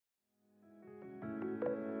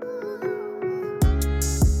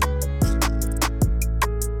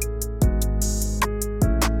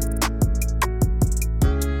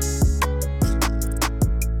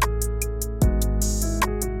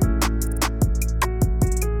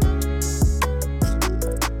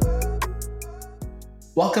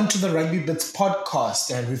Welcome to the Rugby Bits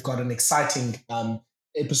podcast, and we've got an exciting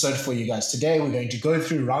episode for you guys today. We're going to go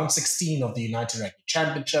through round 16 of the United Rugby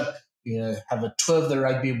Championship. We're going to have a tour of the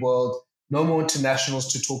rugby world. No more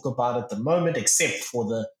internationals to talk about at the moment, except for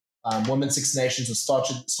the Women's Six Nations, which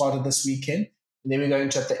started this weekend. And then we're going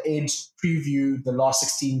to, at the end, preview the last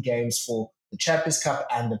 16 games for the Champions Cup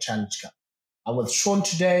and the Challenge Cup. I'm with Shaun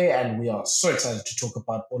today, and we are so excited to talk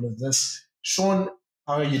about all of this. Shaun,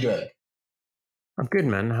 how are you doing? I'm good,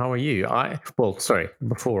 man. How are you?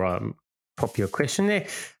 Before I pop your question there,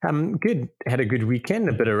 good. Had a good weekend,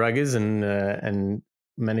 a bit of ruggers, and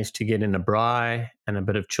managed to get in a braai and a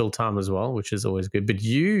bit of chill time as well, which is always good. But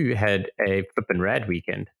you had a flippin' rad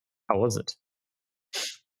weekend. How was it?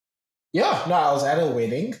 Yeah, no, I was at a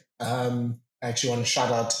wedding. I actually want to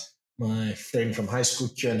shout out my friend from high school,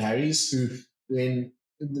 Kieran Harris, who, when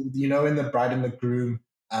the bride and the groom,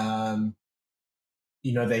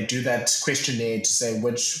 they do that questionnaire to say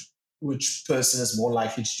which person is more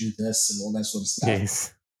likely to do this and all that sort of stuff.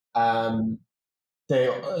 Yes.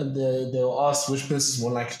 They'll ask which person is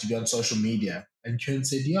more likely to be on social media, and Kieran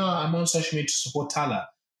said, "Yeah, I'm on social media to support Thala."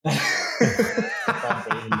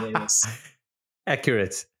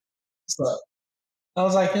 Accurate. So I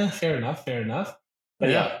was like, fair enough. But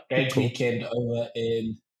yeah, great cool weekend over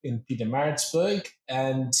in Pietermaritzburg.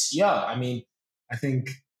 And yeah, I mean, I think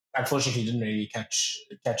unfortunately didn't really catch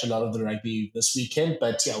a lot of the rugby this weekend.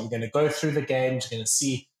 But yeah, we're going to go through the games. We're going to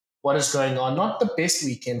see what is going on. Not the best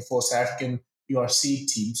weekend for South African URC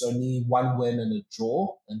teams. Only one win and a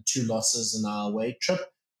draw and 2 losses in our away trip.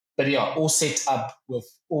 But yeah, all set up with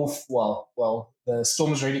the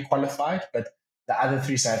Storm's already qualified, but the other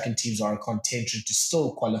 3 South African teams are in contention to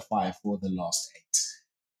still qualify for the last 8.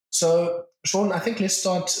 So, Shaun, I think let's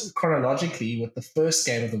start chronologically with the first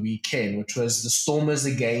game of the weekend, which was the Stormers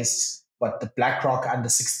against the BlackRock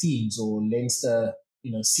under-16s or Leinster,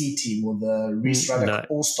 C team, or the Rhys Ruddock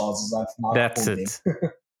All Stars, as I've now That's called it.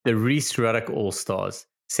 them. The Rhys Ruddock All Stars.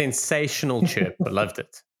 Sensational chirp. I loved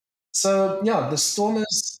it. So, yeah, the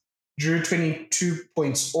Stormers drew 22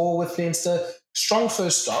 points all with Leinster. Strong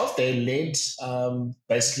first half. They led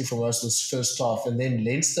basically for most of this first half. And then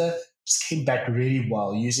Leinster just came back really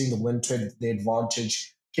well, using the wind to their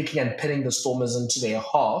advantage, kicking and pinning the Stormers into their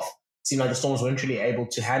half. It seemed like the Stormers weren't really able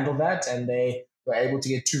to handle that, and they were able to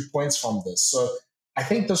get 2 points from this. So I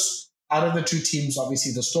think this, out of the 2 teams,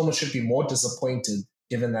 obviously the Stormers should be more disappointed,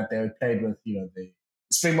 given that they played with, the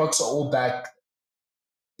Springboks are all back.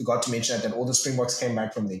 Forgot to mention that all the Springboks came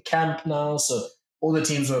back from their camp now. So all the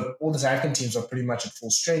South African teams are pretty much at full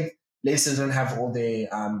strength. Leicester don't have all their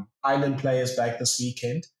island players back this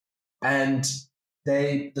weekend. And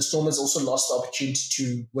the Stormers also lost the opportunity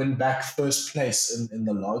to win back first place in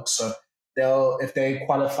the log. So if they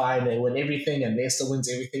qualify and they win everything and Leicester wins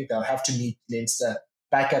everything, they'll have to meet Leinster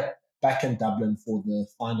back in Dublin for the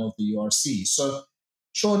final of the URC. So,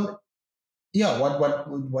 Shaun, yeah,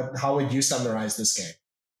 how would you summarize this game?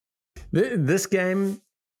 This game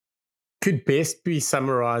could best be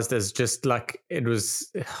summarized as just like it was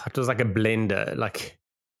like a blender. Like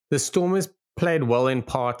the Stormers played well in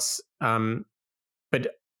parts, but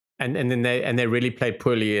then they really played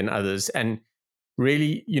poorly in others. And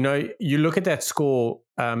really, you look at that score,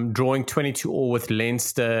 drawing 22-all with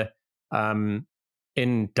Leinster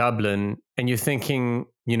in Dublin, and you're thinking,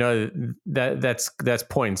 that's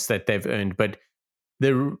points that they've earned, but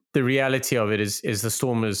the reality of it is the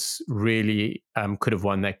Stormers really could have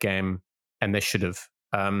won that game, and they should have.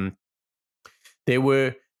 There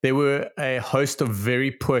were a host of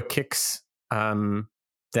very poor kicks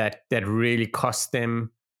that really cost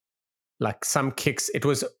them. Like some kicks, it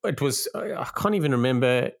was I can't even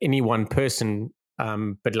remember any one person,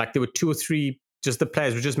 but like there were 2 or 3. Just the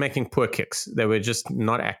players were just making poor kicks. They were just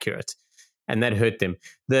not accurate, and that hurt them.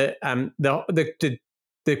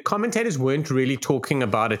 The commentators weren't really talking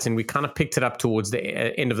about it, and we kind of picked it up towards the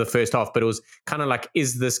end of the first half, but it was kind of like,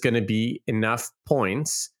 is this going to be enough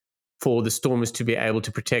points for the Stormers to be able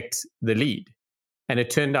to protect the lead? And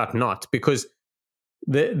it turned out not, because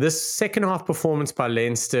this second half performance by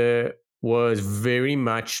Leinster was very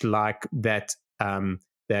much like that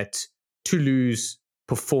Toulouse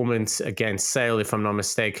performance against Sale, if I'm not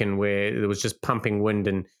mistaken, where it was just pumping wind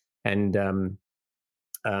and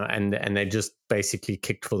they just basically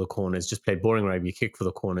kicked for the corners, just played boring rugby, kicked for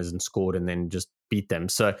the corners and scored, and then just beat them.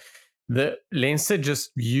 So the Leinster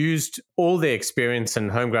just used all their experience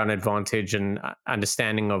and home ground advantage and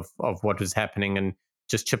understanding of what was happening and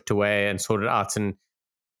just chipped away and sorted out. And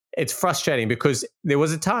it's frustrating because there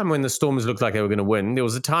was a time when the Stormers looked like they were going to win. There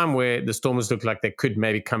was a time where the Stormers looked like they could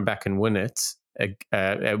maybe come back and win it.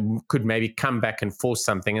 could maybe come back and force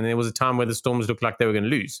something. And there was a time where the Stormers looked like they were going to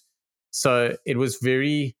lose. So it was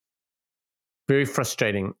very, very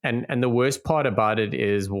frustrating. And the worst part about it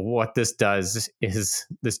is what this does is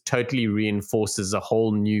this totally reinforces a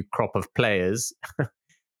whole new crop of players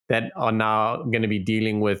that are now going to be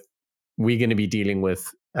dealing with,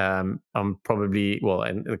 probably, well,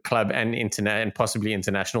 and the club and and possibly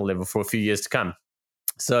international level for a few years to come.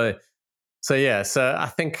 So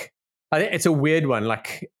I think it's a weird one.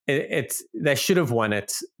 Like they should have won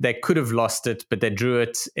it. They could have lost it, but they drew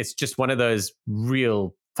it. It's just one of those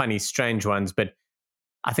real funny, strange ones. But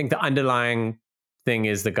I think the underlying thing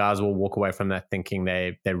is the guys will walk away from that thinking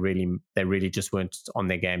they really just weren't on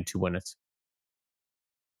their game to win it.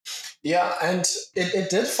 Yeah, and it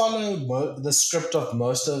did follow the script of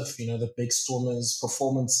most of the big Stormers'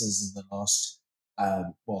 performances in the last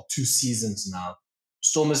 2 seasons now.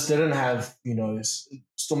 Stormers didn't have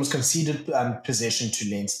Stormers conceded possession to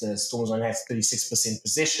Leinster. Stormers only had 36%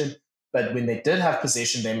 possession, but when they did have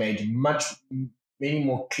possession, they made many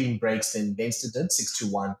more clean breaks than Leinster did,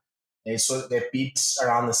 6-1. They beat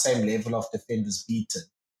around the same level of defenders beaten.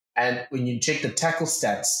 And when you check the tackle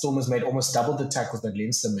stats, Stormers made almost double the tackles that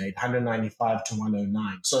Leinster made, 195 to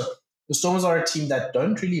 109. So the Stormers are a team that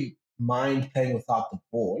don't really mind playing without the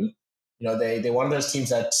ball. They're one of those teams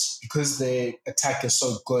that, because their attack is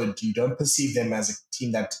so good, you don't perceive them as a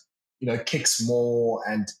team that, kicks more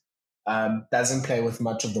and doesn't play with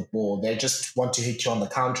much of the ball. They just want to hit you on the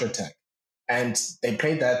counter-attack. And they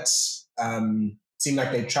played that, seemed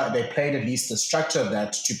like they played at least the structure of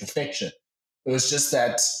that to perfection. It was just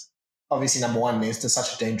that, obviously, number one, Leinster is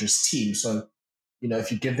such a dangerous team. So,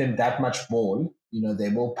 if you give them that much ball, they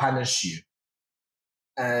will punish you.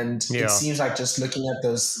 And It seems like just looking at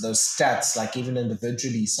those stats, like even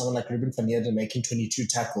individually, someone like Ruben van Heerden making 22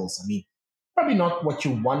 tackles, I mean, probably not what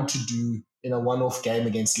you want to do in a one-off game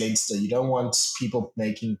against Leinster. You don't want people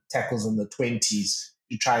making tackles in the 20s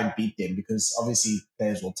to try and beat them, because obviously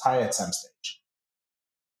players will tire at some stage.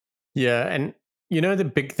 Yeah, and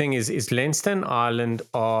the big thing is Leinster and Ireland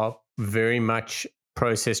are very much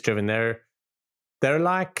process driven. They're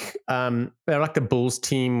like the Bulls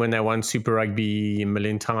team when they won Super Rugby a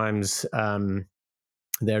million times.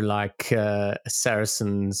 They're like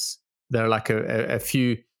Saracens. They're like a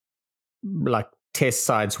few like test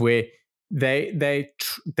sides where they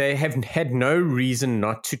have had no reason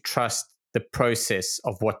not to trust the process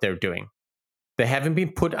of what they're doing. They haven't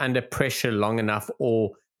been put under pressure long enough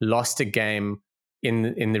or lost a game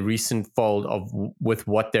in the recent fold with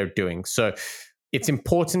what they're doing. So it's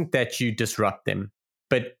important that you disrupt them.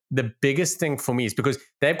 But the biggest thing for me is because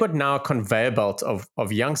they've got now a conveyor belt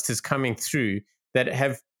of youngsters coming through that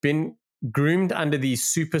have been groomed under these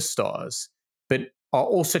superstars, but are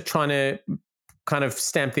also trying to kind of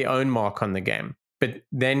stamp their own mark on the game. But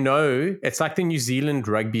they know it's like the New Zealand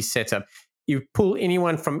rugby setup. You pull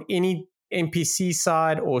anyone from any NPC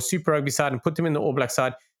side or Super Rugby side and put them in the All Black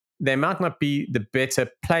side, they might not be the better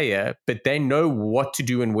player, but they know what to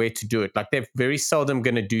do and where to do it. Like they're very seldom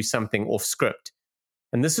going to do something off script.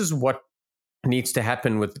 And this is what needs to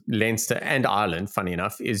happen with Leinster and Ireland, funny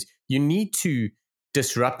enough, is you need to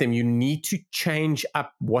disrupt them. You need to change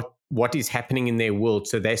up what is happening in their world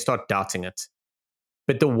so they start doubting it.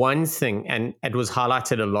 But the one thing, and it was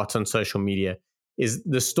highlighted a lot on social media, is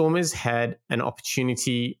the Stormers had an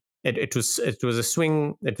opportunity. It was a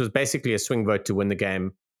swing. It was basically a swing vote to win the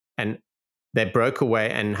game. And they broke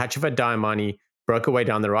away, and Hachiva Diamani broke away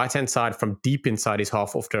down the right-hand side from deep inside his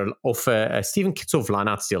half off a Stephen Kitsoff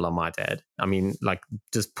line-out steal, I might add. I mean, like,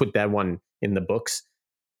 just put that one in the books.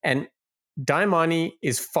 And Diamani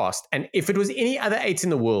is fast. And if it was any other 8 in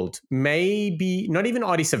the world, maybe not even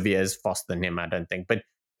Ardie Severe is faster than him, I don't think. But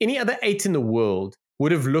any other 8 in the world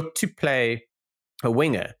would have looked to play a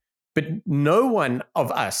winger. But no one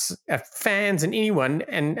of us, fans and anyone,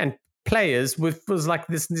 and players was like,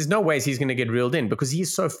 this. There's no ways he's going to get reeled in because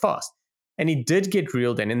he's so fast. And he did get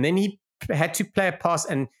reeled in. And then he had to play a pass,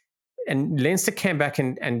 and Leinster came back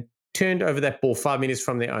and turned over that ball 5 meters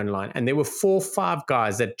from their own line. And there were 4 or 5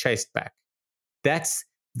 guys that chased back. That's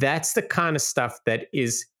the kind of stuff that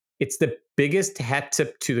it's the biggest hat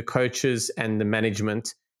tip to the coaches and the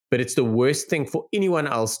management, but it's the worst thing for anyone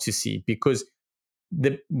else to see, because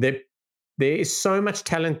there is so much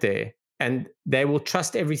talent there, and they will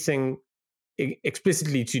trust everything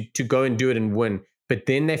explicitly to go and do it and win. But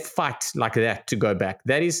then they fight like that to go back.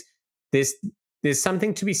 That is, there's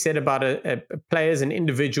something to be said about a players and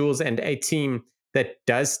individuals and a team that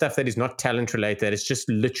does stuff that is not talent related. It's just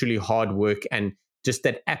literally hard work and just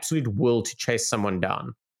that absolute will to chase someone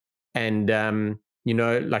down. And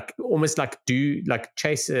like almost like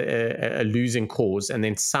chase a losing cause, and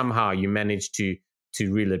then somehow you manage to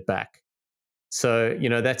reel it back. So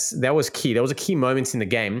that was key. That was a key moment in the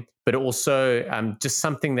game, but also just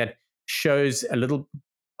something that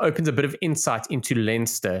opens a bit of insight into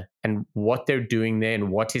Leinster and what they're doing there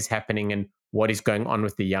and what is happening and what is going on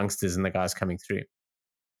with the youngsters and the guys coming through.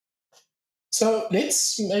 So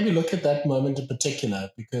let's maybe look at that moment in particular,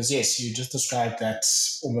 because yes, you just described that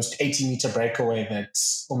almost 80-meter breakaway that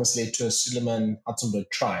almost led to a Suleiman Hotzenberg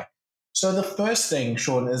try. So the first thing,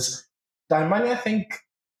 Shaun, is Daimani,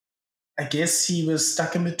 I guess he was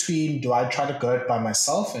stuck in between, do I try to go it by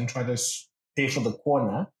myself and try to pay for the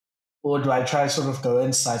corner, or do I try to sort of go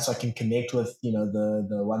inside so I can connect with, the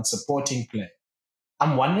one supporting player?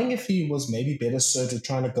 I'm wondering if he was maybe better suited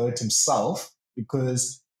trying to go it himself,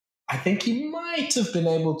 because I think he might have been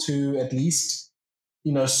able to at least,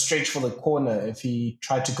 stretch for the corner if he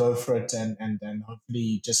tried to go for it and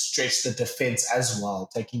hopefully just stretch the defense as well,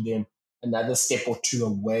 taking them another step or two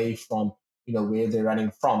away from, where they're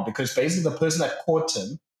running from. Because basically the person that caught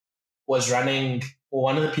him was running, or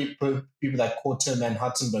one of the people that caught him and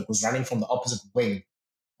Hotzenberg was running from the opposite wing,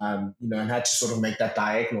 and had to sort of make that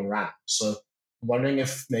diagonal run. So I'm wondering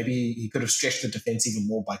if maybe he could have stretched the defense even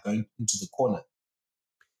more by going into the corner.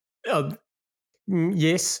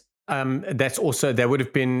 Yes. That would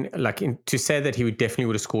have been to say that he definitely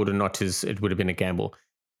would have scored or not, it would have been a gamble.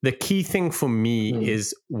 The key thing for me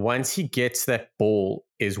is once he gets that ball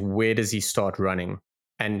is where does he start running?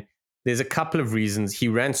 And there's a couple of reasons. He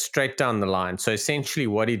ran straight down the line. So essentially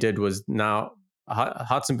what he did was now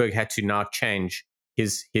Hotzenberg had to now change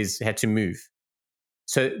had to move.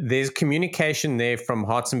 So there's communication there from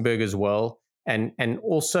Hotzenberg as well. And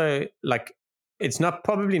also it's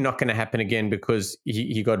probably not going to happen again because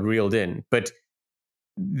he got reeled in. But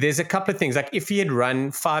there's a couple of things. Like if he had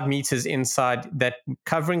run 5 meters inside, that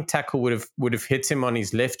covering tackle would have hit him on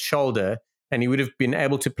his left shoulder, and he would have been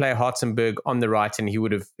able to play Hotzenberg on the right, and he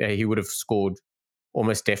would have scored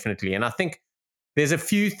almost definitely. And I think there's a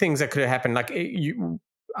few things that could have happened.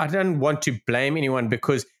 I don't want to blame anyone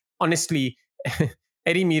because honestly,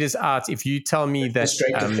 80 meters out, if you tell me that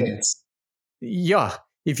straight defense. Yeah.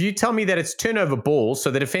 If you tell me that it's turnover ball,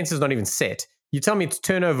 so the defense is not even set, you tell me it's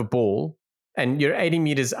turnover ball and you're 80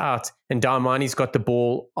 meters out and Daimani's got the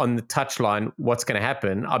ball on the touchline, what's going to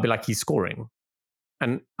happen? I'll be like, he's scoring.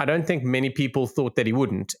 And I don't think many people thought that he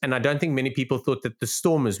wouldn't. And I don't think many people thought that the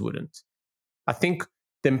Stormers wouldn't. I think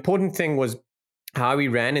the important thing was how he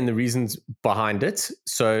ran and the reasons behind it.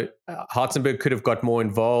 So Hartzenberg could have got more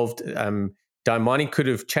involved. Daimani could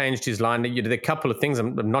have changed his line. There are a couple of things.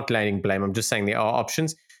 I'm not laying blame. I'm just saying there are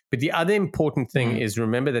options. But the other important thing is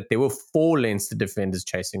remember that there were 4 Leinster defenders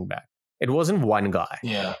chasing back. It wasn't one guy.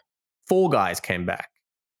 Yeah, 4 guys came back.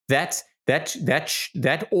 That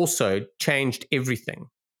also changed everything,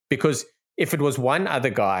 because if it was one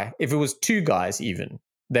other guy, if it was 2 guys even,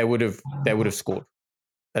 they would have scored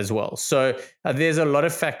as well. So there's a lot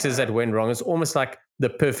of factors that went wrong. It's almost like the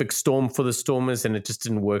perfect storm for the Stormers, and it just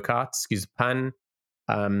didn't work out. Excuse the pun.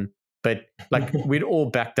 But we'd all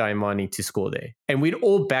back Daimani to score there, and we'd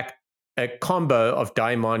all back a combo of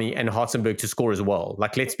Daimani and Hartzenberg to score as well.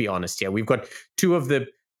 Let's be honest here. We've got 2 of the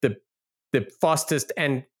fastest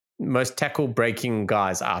and most tackle breaking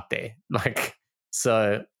guys out there.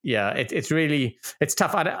 So yeah, it's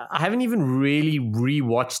tough. I haven't even really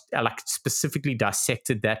rewatched, specifically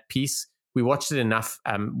dissected that piece. We watched it enough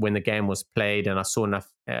when the game was played, and I saw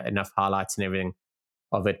enough highlights and everything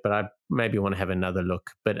of it. But I maybe want to have another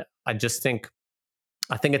look. But I think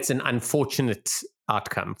it's an unfortunate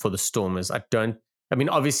outcome for the Stormers.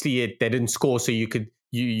 Obviously they didn't score, so you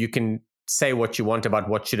can say what you want about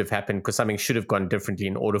what should have happened, because something should have gone differently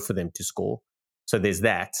in order for them to score. So there's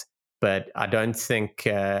that. But I don't think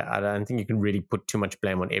you can really put too much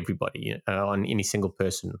blame on everybody, on any single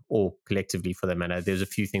person or collectively for that matter. There's a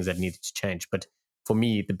few things that needed to change. But for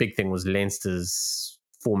me, the big thing was Leinster's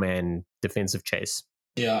 4-man defensive chase.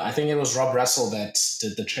 Yeah, I think it was Rob Russell that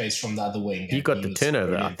did the chase from the other wing. He got the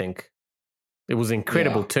turnover, brilliant. I think. It was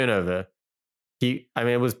incredible turnover. It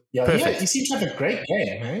was perfect. He seems like a great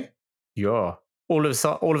game, eh? Yeah. All of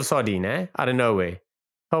Sardine, eh? Out of nowhere.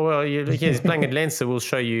 Oh, well, he's playing at Leinster. We'll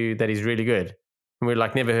show you that he's really good. And we're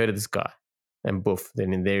never heard of this guy. And boof,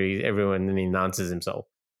 then in there, everyone then announces himself.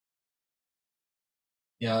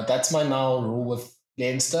 Yeah, that's my now rule with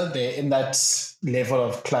Leinster. They're in that level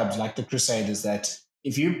of clubs like the Crusaders that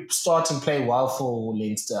if you start and play well for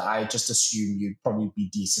Leinster, I just assume you'd probably be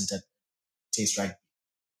decent at Test rugby.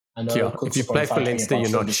 I know if you play for Leinster, you're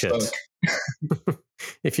not shit.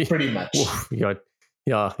 Pretty much.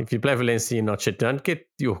 If you play for Leinster, you're not shit. Don't get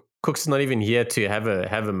your Cook's not even here to have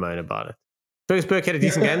a moan about it. Fergus Burke had a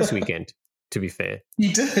decent game this weekend, to be fair.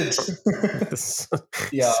 He did.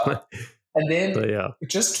 Yeah. And then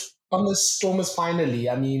just on the Stormers finally,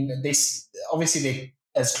 I mean, they're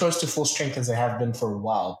as close to full strength as they have been for a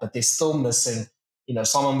while, but they're still missing,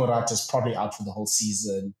 Simon Murata's probably out for the whole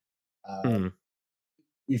season.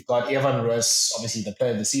 We've got Evan Roos, obviously the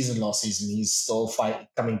player of the season last season. He's still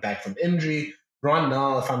coming back from injury. Right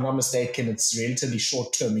now, if I'm not mistaken, it's relatively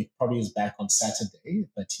short term. He probably is back on Saturday,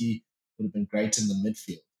 but he would have been great in the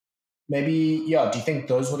midfield. Maybe, do you think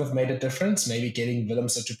those would have made a difference? Maybe getting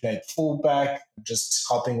Willemse to play at fullback, just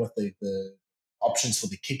helping with the options for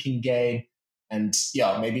the kicking game, and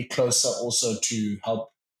maybe closer also to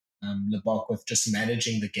help Lebok with just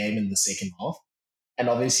managing the game in the second half. And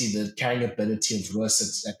obviously the carrying ability of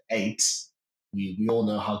Roos at 8, we all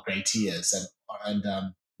know how great he is, and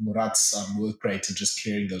Murat's work rate and just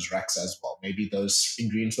clearing those racks as well. Maybe those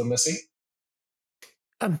ingredients were missing.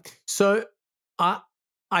 So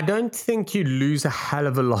I don't think you lose a hell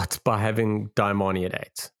of a lot by having Daimani at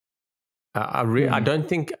 8. I don't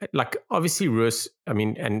think, like, obviously Roos, I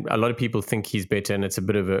mean, and a lot of people think he's better, and it's a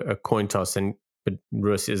bit of a coin toss, but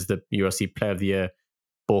Roos is the URC Player of the Year,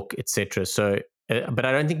 Bork, etc. So, but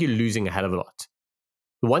I don't think you're losing a hell of a lot.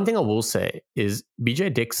 The one thing I will say is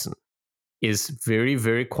BJ Dixon is very,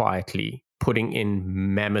 very quietly putting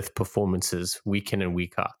in mammoth performances week in and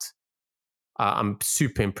week out. I'm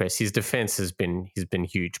super impressed. His defense has been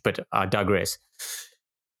huge, but I digress.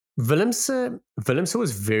 Willemse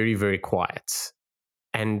was very, very quiet.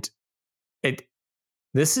 And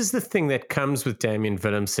this is the thing that comes with Damien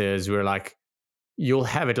Willemse, is we're like, you'll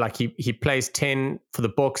have it like he plays 10 for the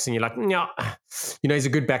Boks, and you're like, no, he's a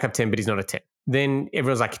good backup 10, but he's not a 10. Then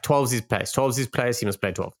everyone's like, 12's his place. 12's his place. He must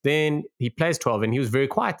play 12. Then he plays 12, and he was very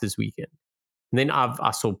quiet this weekend. And then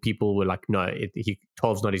I saw people were like, no,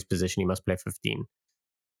 12's not his position. He must play 15.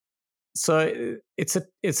 So it's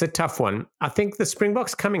a tough one. I think the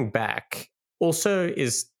Springboks coming back also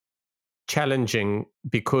is challenging,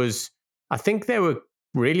 because I think they were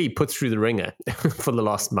really put through the ringer for the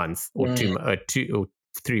last month or 2 or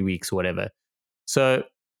 3 weeks or whatever. So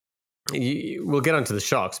we'll get onto the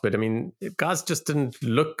Sharks, but I mean, guys just didn't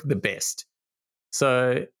look the best.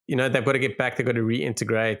 So, they've got to get back. They've got to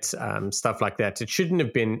reintegrate, stuff like that. It shouldn't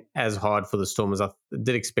have been as hard for the Stormers. I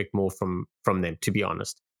did expect more from them, to be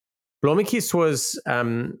honest. Blommetjies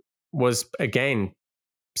was again,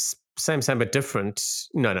 same, but different.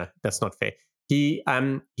 No, that's not fair. He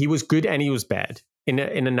was good and he was bad in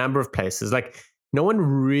a number of places. Like, no one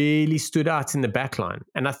really stood out in the back line.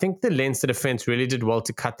 And I think the Leinster defense really did well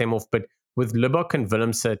to cut them off. But with Lebok and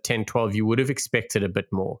Willemse 10-12, you would have expected a bit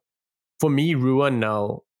more. For me, Ruan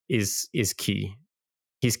now is key.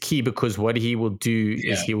 He's key because what he will do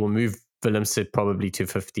is he will move Willemse probably to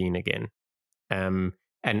 15 again.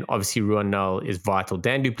 And obviously Ruan now is vital.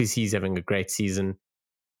 Dan du Plessis is having a great season.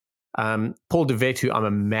 Paul de Vet, who I'm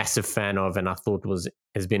a massive fan of and I thought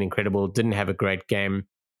has been incredible, didn't have a great game.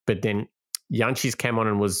 But then Janchis came on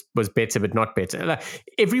and was better, but not better. Like,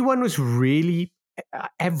 everyone was really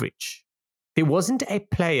average. There wasn't a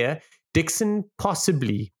player, Dixon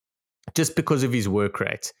possibly, just because of his work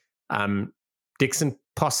rate. Dixon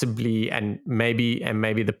possibly, and maybe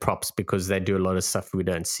the props, because they do a lot of stuff we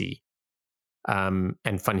don't see. And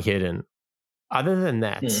Van Heerden. Other than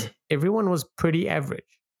that, everyone was pretty average.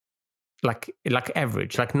 Like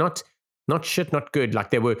average, like not shit, not good. Like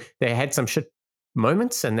they had some shit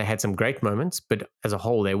moments and they had some great moments, but as a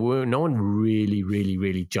whole, no one really, really,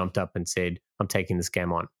 really jumped up and said, I'm taking this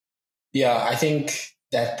game on. Yeah, I think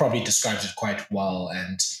that probably describes it quite well.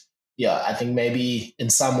 And I think maybe in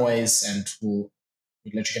some ways, and we're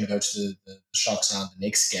literally going to go to the Sharks now in the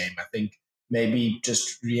next game, I think maybe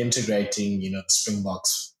just reintegrating, the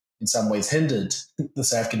Springboks in some ways hindered the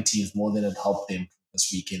South African teams more than it helped them this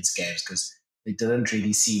weekend's games, because they didn't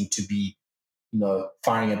really seem to be,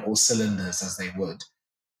 firing at all cylinders as they would.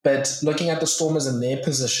 But looking at the Stormers and their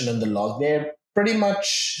position in the log, they're pretty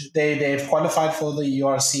much, they've qualified for the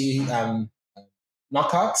URC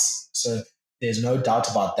knockouts. So there's no doubt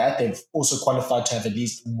about that. They've also qualified to have at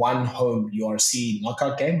least one home URC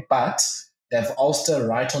knockout game, but they have Ulster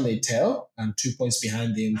right on their tail, 2 points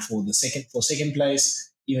behind them for second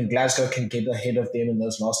place. Even Glasgow can get ahead of them in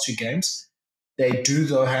those last 2 games. They do,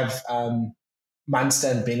 though, have Munster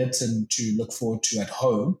and Benneton to look forward to at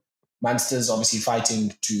home. Munster's obviously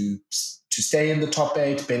fighting to stay in the top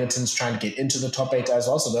 8. Benneton's trying to get into the top 8 as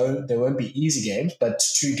well. So there won't be easy games, but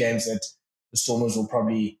 2 games that the Stormers will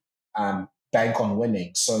probably bank on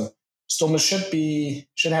winning. So Stormers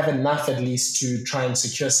should have enough at least to try and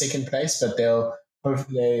secure second place, but they'll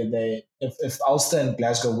hopefully if Ulster and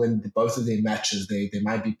Glasgow win both of their matches, they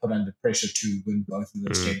might be put under pressure to win both of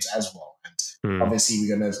those games as well. And obviously,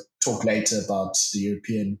 we're going to talk later about the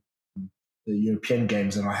European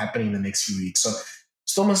games that are happening in the next few weeks. So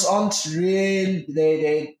Stormers aren't really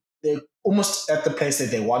they're almost at the place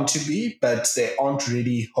that they want to be, but they aren't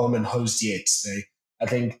really home and hosed yet. I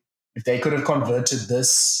think if they could have converted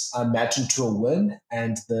this match into a win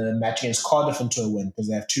and the match against Cardiff into a win, because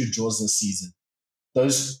they have 2 draws this season,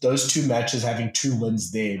 those 2 matches having 2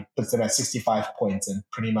 wins there puts them at 65 points and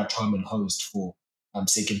pretty much home and host for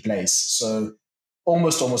second place. So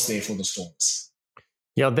almost there for the Stormers.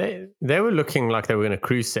 Yeah, they were looking like they were going to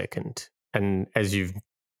cruise second, and as you've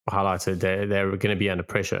highlighted, they were going to be under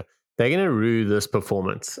pressure. They're going to rue this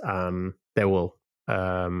performance. They will.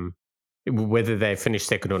 Whether they finish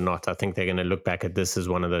second or not, I think they're going to look back at this as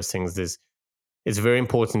one of those things. It's very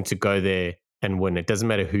important to go there and win. It doesn't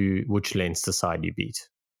matter which Leinster side you beat.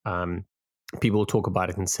 People talk about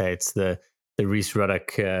it and say it's the Rhys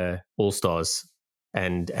Ruddock All Stars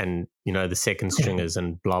and the second stringers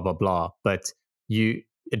and blah blah blah. But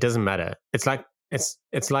it doesn't matter. It's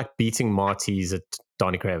like beating Marty's at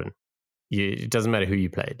Donny Craven. It doesn't matter who you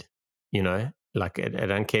played. Like I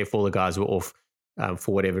don't care if all the guys were off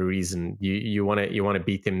for whatever reason. You want to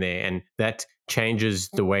beat them there, and that changes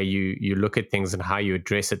the way you look at things and how you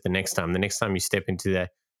address it the next time. The next time you step into that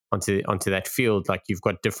onto that field, like you've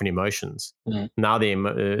got different emotions. Now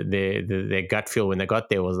their gut feel when they got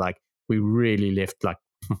there was like, we really left like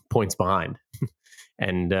points behind,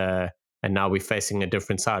 and now we're facing a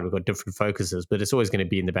different side. We've got different focuses, but it's always going to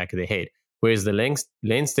be in the back of their head. Whereas the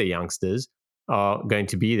Leinster youngsters are going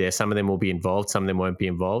to be there. Some of them will be involved, some of them won't be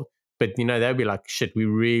involved. But, they'll be like, shit, we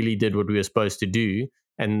really did what we were supposed to do.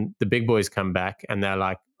 And the big boys come back and they're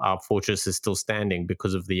like, our fortress is still standing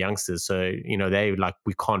because of the youngsters. So, they're like,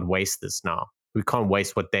 we can't waste this now. We can't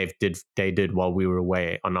waste what they did while we were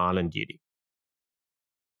away on island duty.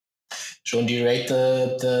 Shaun, do you rate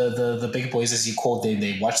the big boys, as you called them?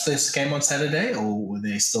 They watched this game on Saturday, or were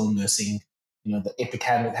they still nursing, the epic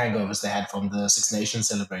hangovers they had from the Six Nations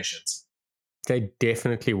celebrations? They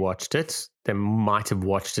definitely watched it. They might have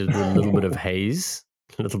watched it with a little bit of haze,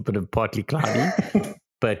 a little bit of partly cloudy,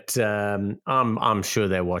 but I'm sure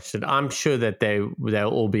they watched it. I'm sure that they'll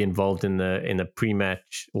all be involved in the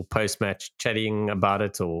pre-match or post-match chatting about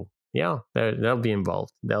it, or they'll be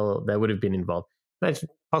involved. They would have been involved. Imagine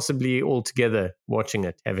possibly all together watching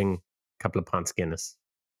it, having a couple of pints Guinness,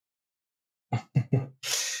 a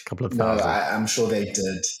couple of thousand. No, I'm sure they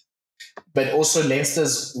did. But also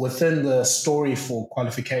Leinster's within the story for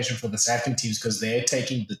qualification for the second teams, because they're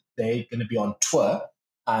going to be on tour,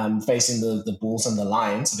 facing the Bulls and the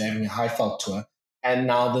Lions. So they're having a Highveld tour. And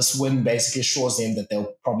now this win basically assures them that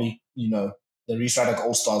they'll probably, the Rhys Ruddock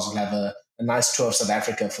All Stars will have a nice tour of South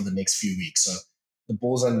Africa for the next few weeks. So the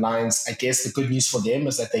Bulls and Lions, I guess the good news for them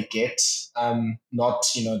is that they get not,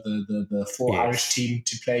 the full Irish team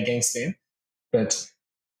to play against them. But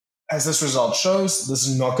as this result shows, this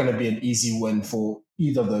is not going to be an easy win for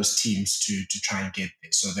either of those teams to try and get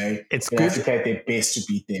there. So they have to play their best to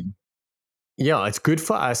beat them. Yeah, it's good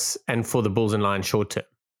for us and for the Bulls and Lions short term.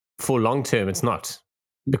 For long term, it's not,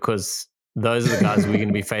 because those are the guys we're going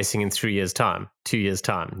to be facing in 3 years' time, 2 years'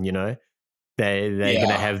 time. They're going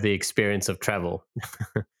to have the experience of travel.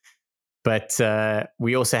 But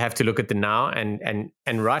we also have to look at the now and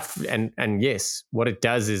yes, what it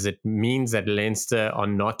does is it means that Leinster are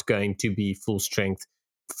not going to be full strength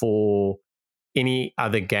for any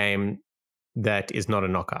other game that is not a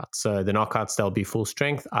knockout. So the knockouts, they'll be full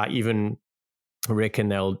strength. I even reckon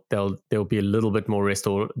there'll be a little bit more rest,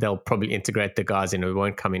 or they'll probably integrate the guys in. It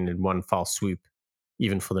won't come in one foul swoop,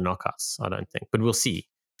 even for the knockouts, I don't think. But we'll see.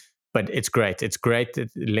 But it's great. It's great that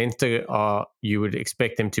Leinster you would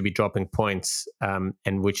expect them to be dropping points,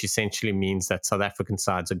 and which essentially means that South African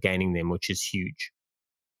sides are gaining them, which is huge.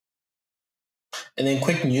 And then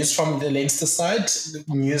quick news from the Leinster side,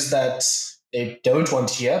 news that they don't want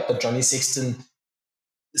to hear, but Johnny Sexton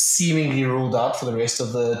seemingly ruled out for the rest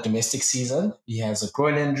of the domestic season. He has a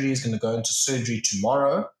groin injury. He's going to go into surgery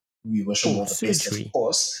tomorrow. We wish him all the best, of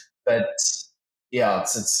course. But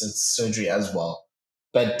it's surgery as well.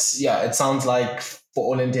 But it sounds like for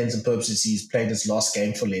all intents and purposes, he's played his last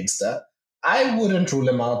game for Leinster. I wouldn't rule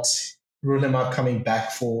him out coming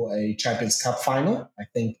back for a Champions Cup final. I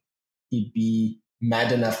think he'd be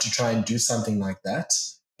mad enough to try and do something like that.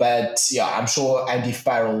 But I'm sure Andy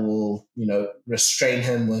Farrell will, restrain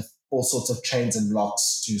him with all sorts of chains and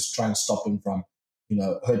locks to try and stop him from,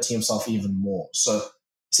 hurting himself even more. So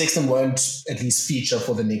Sexton won't at least feature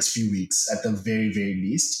for the next few weeks at the very, very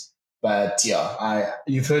least. But yeah,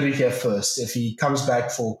 you've heard it here first. If he comes back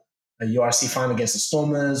for a URC final against the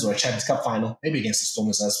Stormers or a Champions Cup final, maybe against the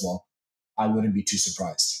Stormers as well, I wouldn't be too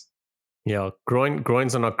surprised. Yeah,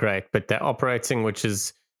 groins are not great, but they're operating, which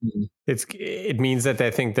is it means that they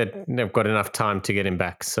think that they've got enough time to get him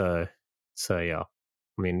back. So yeah.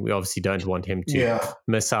 I mean, we obviously don't want him to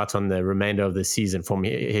miss out on the remainder of the season from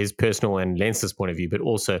his personal and Leinster's point of view, but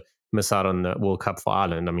also miss out on the World Cup for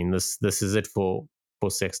Ireland. I mean, this is it for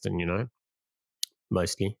Sexton,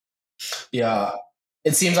 mostly. Yeah,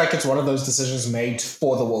 it seems like it's one of those decisions made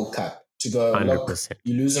for the World Cup to go, 100%. Look,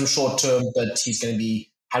 you lose him short term, but he's going to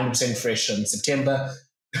be 100% fresh in September.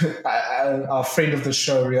 Our friend of the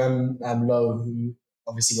show, Rian Lowe, who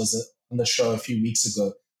obviously was on the show a few weeks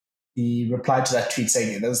ago, he replied to that tweet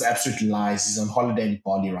saying, those are absolute lies. He's on holiday in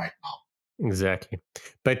Bali right now. Exactly.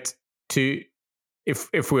 But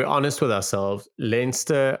if we're honest with ourselves,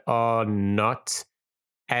 Leinster are not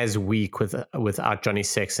as weak without Johnny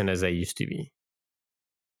Sexton as they used to be.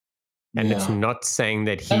 And it's not saying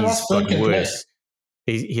that he's got worse.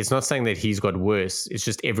 He's not saying that he's got worse. It's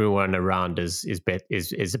just everyone around is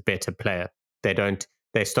a better player. They're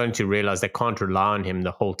starting to realize they can't rely on him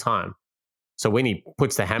the whole time. So when he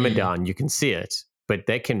puts the hammer down, you can see it, but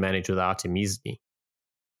they can manage without him easily.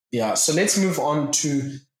 Yeah. So let's move on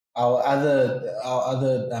to our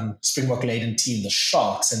other Springbok laden team, the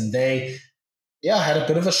Sharks, and they had a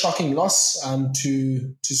bit of a shocking loss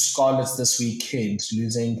to Scarlets this weekend,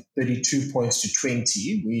 losing 32 points to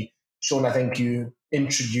 20. Shaun, I think you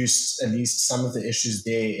introduced at least some of the issues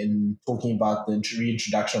there in talking about the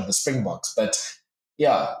reintroduction of the Springboks, but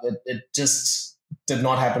it just did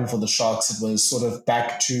not happen for the Sharks. It was sort of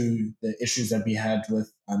back to the issues that we had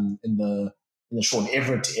with in the Sean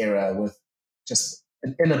Everett era, with just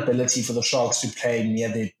an inability for the Sharks to play near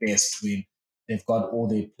their best when they've got all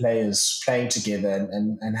their players playing together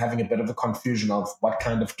and having a bit of a confusion of what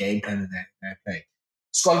kind of game plan they're playing.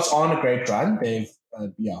 Scarlets are on a great run. They've a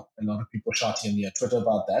lot of people shouting on their Twitter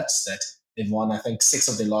about that they've won, I think, 6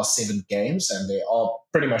 of their last 7 games, and they are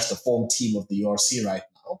pretty much the form team of the URC right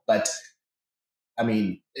now. But I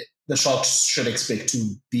mean, the Sharks should expect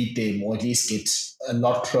to beat them, or at least get a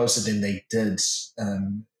lot closer than they did,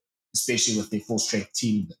 especially with their full-strength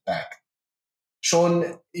team back.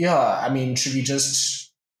 Shaun, I mean, should we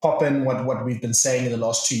just pop in what we've been saying in the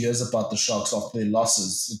last 2 years about the Sharks after their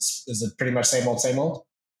losses? Is it pretty much same old, same old?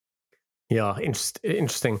 Yeah,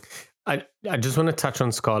 interesting. I just want to touch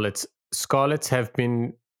on Scarlets. Scarlets have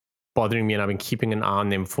been bothering me, and I've been keeping an eye on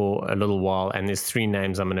them for a little while, and there's 3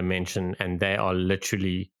 names I'm going to mention, and they are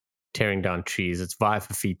literally tearing down trees. It's Vai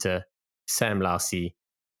Fafita, Sam Lassie,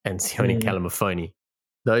 and Sione Kalamafoni.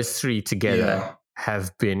 Those 3 together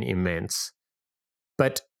have been immense.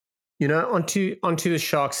 But onto the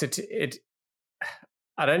Sharks,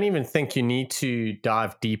 I don't even think you need to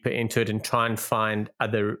dive deeper into it and try and find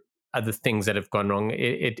other things that have gone wrong.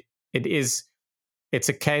 It's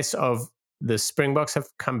a case of the Springboks have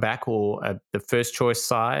come back, or the first choice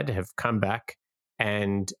side have come back,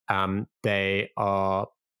 and they're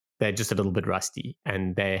just a little bit rusty,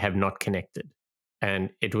 and they have not connected. And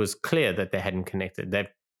it was clear that they hadn't connected. They've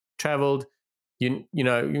traveled. When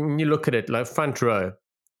you look at it, like front row,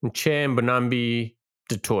 Nche, Mbonambi,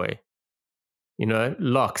 Detoy,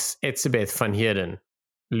 Locks, Etzebeth, Van Heerden,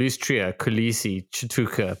 Lustria, Kolisi,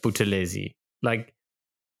 Chituka, Buthelezi. Like,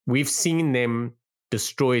 we've seen them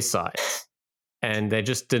destroy sides, and they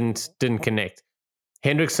just didn't connect.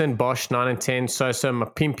 Hendrickson, Bosch, 9 and 10, Sosa,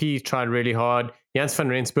 Mapimpi tried really hard. Jans van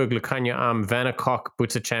Rensburg, Lukanya Vanna Kok,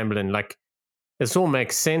 Butcher Chamberlain. Like, this all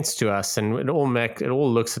makes sense to us, and it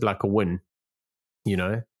all looks like a win,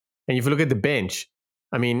 And if you look at the bench,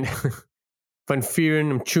 I mean, Van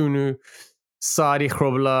Vuren, Mchunu, Sadi,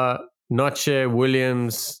 Grobler, Noche,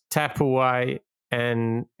 Williams, Tapawai,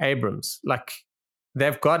 and Abrams. Like,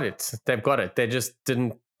 they've got it. They just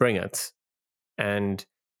didn't bring it. And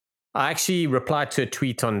I actually replied to a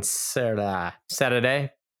tweet on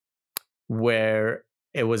Saturday where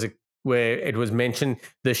it was mentioned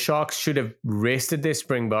the Sharks should have rested their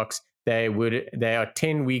Springboks. They are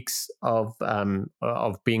 10 weeks of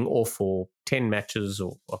being off for 10 matches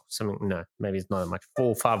or something. No, maybe it's not that much. 4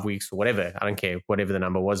 or 5 weeks or whatever. I don't care, whatever the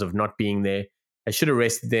number was, of not being there. I should have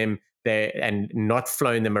rested them there and not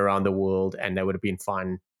flown them around the world, and they would have been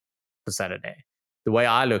fine for Saturday. The way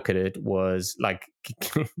I look at it was like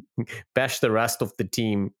bash the rest of the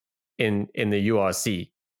team in the URC,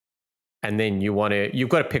 and then you've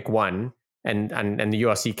got to pick one. And the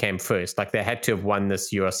URC came first. Like, they had to have won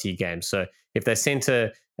this URC game. So if they sent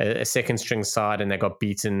a second string side and they got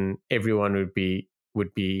beaten, everyone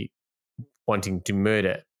would be wanting to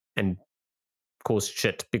murder and cause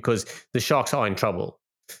shit because the Sharks are in trouble.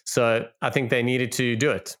 So I think they needed to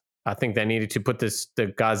do it. I think they needed to put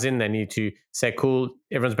the guys in. They need to say, cool,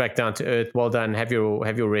 everyone's back down to earth. Well done. Have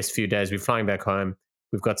your rest few days. We're flying back home.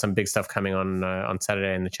 We've got some big stuff coming on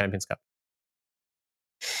Saturday in the Champions Cup.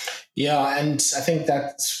 Yeah, and I think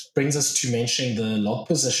that brings us to mentioning the log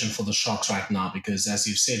position for the Sharks right now, because as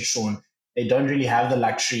you've said, Shaun, they don't really have the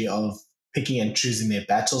luxury of picking and choosing their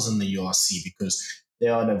battles in the URC because they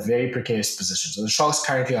are in a very precarious position. So the Sharks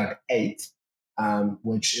currently are at 8th,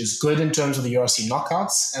 which is good in terms of the URC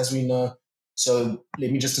knockouts, as we know. So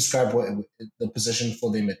let me just describe what the position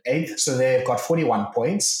for them at 8th. So they've got 41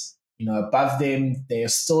 points. Above them, they are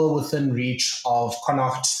still within reach of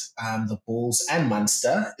Connacht, the Bulls, and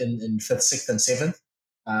Munster in 5th, 6th, and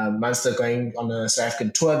 7th. Munster going on a South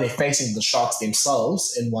African tour. They're facing the Sharks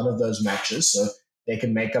themselves in one of those matches, so they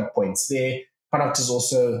can make up points there. Connacht is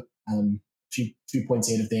also a few points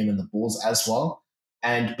ahead of them and the Bulls as well.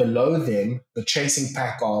 And below them, the chasing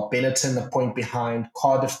pack are Benneton a point behind,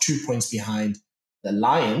 Cardiff 2 points behind, the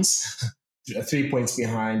Lions 3 points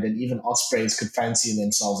behind, and even Ospreys could fancy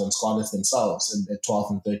themselves and Scarlets themselves at 12th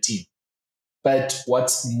and 13th. But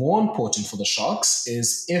what's more important for the Sharks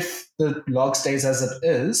is if the log stays as it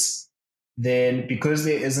is, then because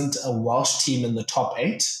there isn't a Welsh team in the top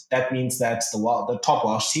 8, that means that the top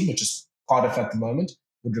Welsh team, which is Cardiff at the moment,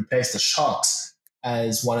 would replace the Sharks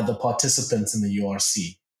as one of the participants in the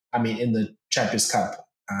URC. In the Champions Cup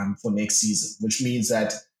for next season, which means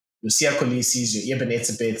that your Siya Kolisis, your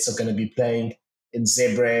Ebenezabets are going to be playing in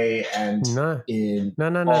Zebre and in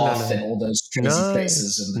Bath and all those crazy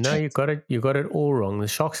places. You got it all wrong. The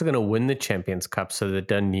Sharks are going to win the Champions Cup, so they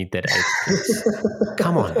don't need that 8th place.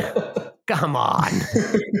 Come on.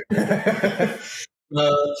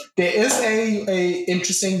 There is a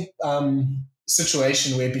interesting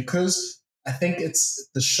situation where, because I think it's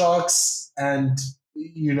the Sharks and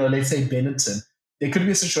let's say Benetton, there could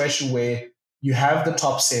be a situation where you have the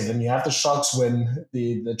top 7, you have the Sharks win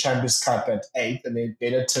the Champions Cup at 8th, and then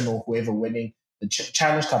Benetton or whoever winning the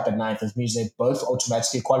Challenge Cup at 9th. It means they both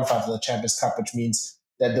automatically qualify for the Champions Cup, which means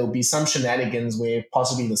that there'll be some shenanigans where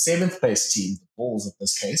possibly the 7th place team, the Bulls in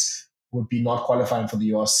this case, would be not qualifying for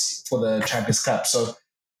the URC, for the Champions Cup. So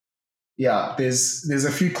yeah, there's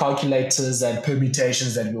a few calculators and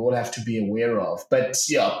permutations that we all have to be aware of. But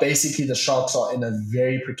yeah, basically the Sharks are in a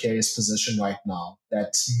very precarious position right now.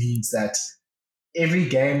 That means that every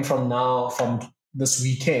game from this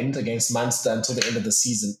weekend against Munster until the end of the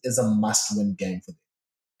season is a must-win game for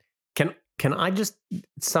them. Can I just,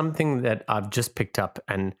 something that I've just picked up,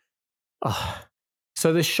 and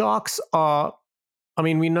so the Sharks are,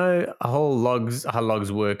 we know how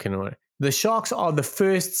logs work and all. The Sharks are the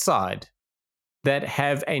first side that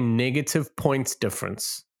have a negative points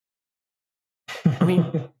difference.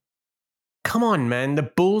 Come on, man.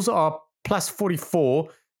 The Bulls are plus 44,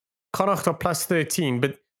 Connacht are plus 13,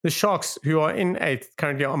 but the Sharks, who are in 8th,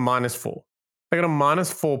 currently are minus 4. They got a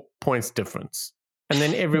minus 4 points difference. And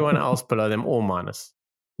then everyone else below them all minus.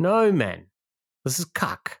 No, man. This is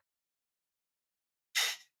cuck.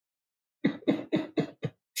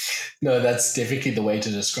 No, that's definitely the way to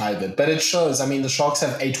describe it. But it shows, the Sharks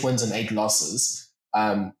have 8 wins and 8 losses.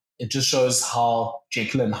 It just shows how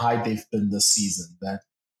Jekyll and Hyde they've been this season. That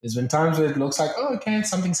there's been times where it looks like, oh, okay,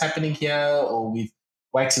 something's happening here, or we've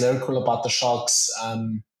waxed lyrical about the Sharks,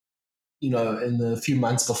 in the few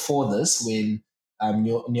months before this when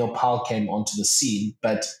Neil Powell came onto the scene.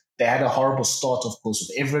 But they had a horrible start, of course,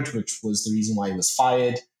 with Everett, which was the reason why he was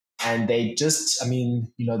fired. And they just,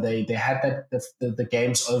 they had the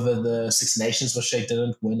games over the Six Nations, which they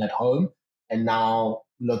didn't win at home. And now,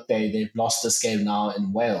 look, they've lost this game now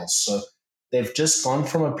in Wales. So they've just gone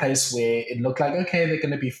from a place where it looked like, okay, they're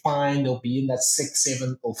going to be fine. They'll be in that 6th,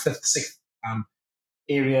 7th, or 5th, 6th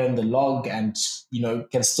area in the log and,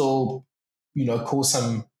 can still, cause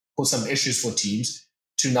some issues for teams,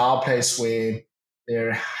 to now a place where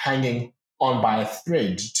they're hanging on by a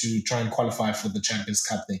thread to try and qualify for the Champions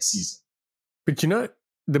Cup next season. But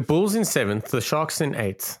the Bulls in 7th, the Sharks in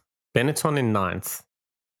 8th, Benetton in 9th,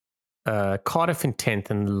 Cardiff in 10th,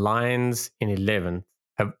 and Lions in 11th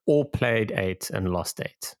have all played 8 and lost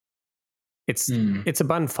 8. It's a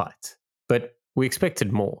bun fight, but we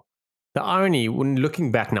expected more. The irony, when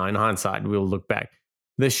looking back now in hindsight, we'll look back.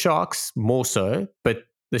 The Sharks more so, but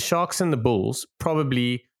the Sharks and the Bulls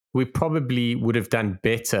we probably would have done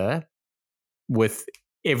better with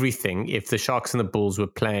everything if the Sharks and the Bulls were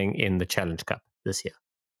playing in the Challenge Cup this year.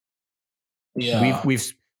 Yeah,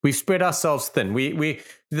 we've spread ourselves thin.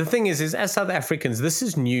 The thing is as South Africans, this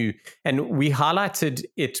is new, and we highlighted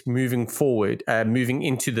it moving forward, moving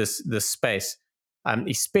into this space.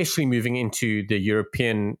 especially moving into the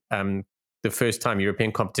European, the first time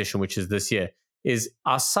European competition, which is this year, is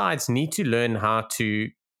our sides need to learn how to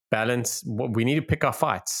balance. We need to pick our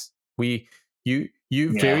fights. It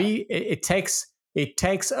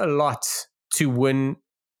takes a lot to win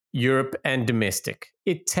Europe and domestic.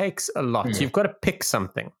 It takes a lot. You've got to pick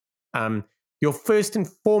something. Your first and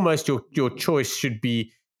foremost, your choice should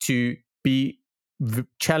be to be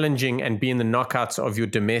challenging and be in the knockouts of your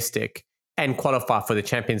domestic and qualify for the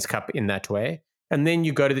Champions Cup in that way. And then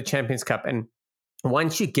you go to the Champions Cup. And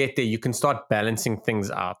once you get there, you can start balancing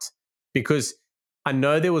things out. Because I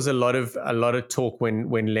know there was a lot of talk when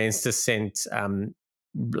Leinster sent,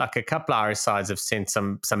 like a couple of Irish sides have sent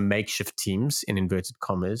some makeshift teams in inverted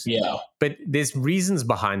commas. Yeah. But there's reasons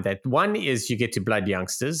behind that. One is you get to blood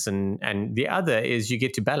youngsters, and the other is you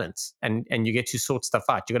get to balance and you get to sort stuff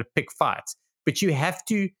out. You got to pick fights. But you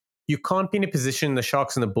can't be in a position the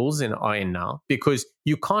Sharks and the Bulls are in now, because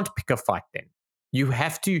you can't pick a fight then. You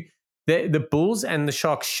have to, the Bulls and the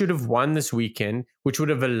Sharks should have won this weekend, which would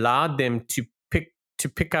have allowed them to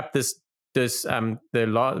pick up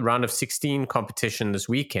the round of 16 competition this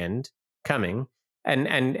weekend coming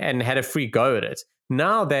and had a free go at it.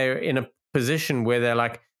 Now they're in a position where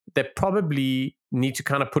they probably need to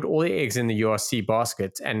kind of put all their eggs in the URC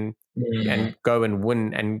basket and go and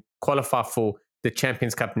win and qualify for the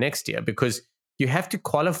Champions Cup next year, because you have to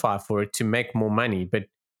qualify for it to make more money. But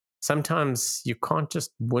sometimes you can't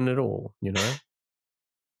just win it all, you know?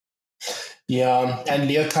 Yeah, and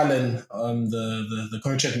Leo Cullen, the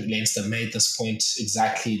coach at Leinster, made this point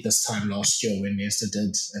exactly this time last year when Leinster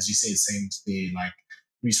did, as you said, send the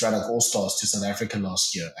Rhys Ruddock All Stars to South Africa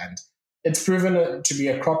last year, and it's proven to be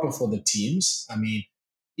a cropper for the teams. I mean,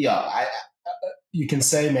 yeah, you can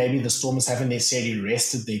say maybe the Stormers haven't necessarily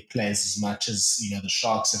rested their players as much as the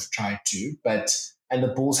Sharks have tried to, and the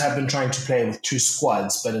Bulls have been trying to play with two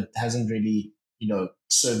squads, but it hasn't really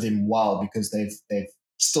served them well, because they've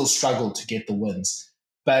still struggled to get the wins.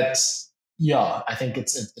 But yeah, I think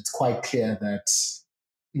it's quite clear that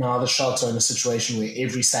now the Sharks are in a situation where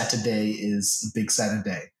every Saturday is a big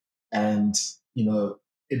Saturday, and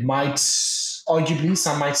it might, arguably,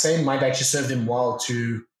 some might say, it might actually serve them well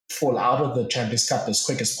to fall out of the Champions Cup as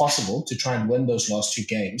quick as possible to try and win those last two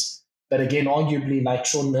games. But again, arguably, like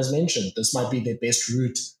Shaun has mentioned, this might be their best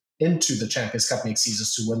route into the Champions Cup next season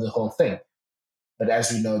to win the whole thing. But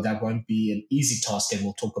as we know, that won't be an easy task, and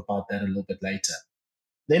we'll talk about that a little bit later.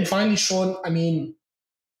 Then finally, Shaun, I mean,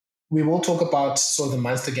 we will talk about sort of the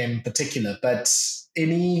Munster game in particular, but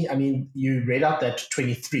you read out that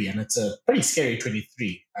 23, and it's a pretty scary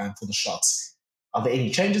 23 for the Sharks. Are there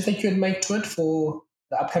any changes that you would make to it for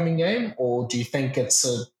the upcoming game, or do you think it's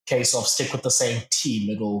a case of stick with the same team?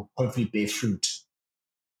 It'll hopefully bear fruit.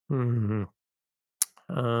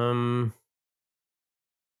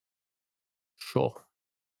 Sure.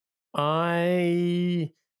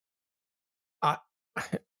 I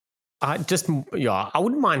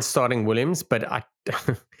wouldn't mind starting Williams, but I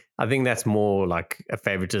think that's more like a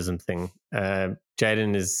favoritism thing.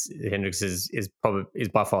 Jaden Hendricks is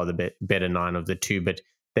by far the better 9 of the two, but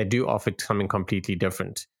they do offer something completely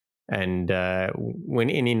different. And when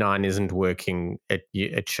any 9 isn't working,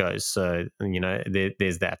 it shows. So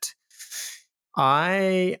there's that.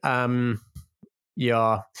 I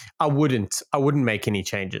wouldn't make any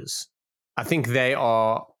changes. I think they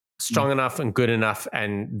are strong enough and good enough,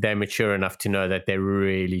 and they're mature enough to know that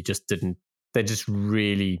they just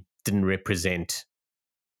really didn't represent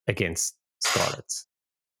against Scarlets.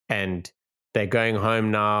 And they're going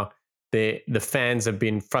home now. The fans have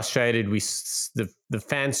been frustrated. The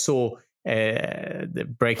fans saw the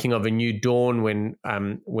breaking of a new dawn when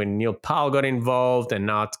Neil Powell got involved, and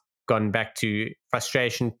now it's gone back to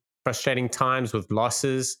frustrating times with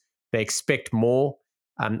losses. They expect more.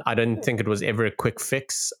 I don't think it was ever a quick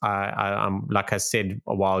fix. I'm like I said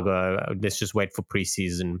a while ago, let's just wait for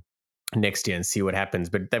preseason next year and see what happens.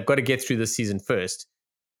 But they've got to get through the season first.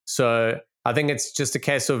 So I think it's just a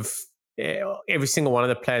case of every single one of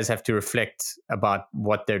the players have to reflect about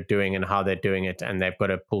what they're doing and how they're doing it, and they've got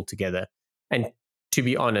to pull together. And to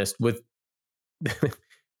be honest, with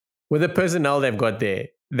the personnel they've got there,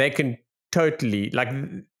 they can totally,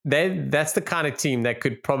 that's the kind of team that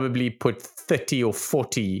could probably put 30 or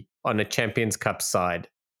 40 on a Champions Cup side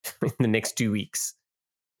in the next 2 weeks.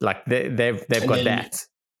 Like they've got that,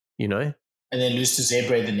 And then lose to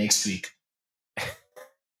Zebre the next week.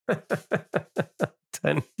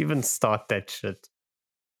 Don't even start that shit.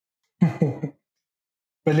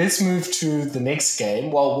 But let's move to the next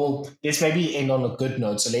game. Well, let's maybe end on a good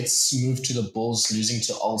note. So let's move to the Bulls losing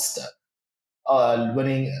to Ulster.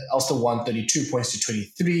 Winning, Ulster won 32 points to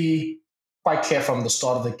 23. quite clear from the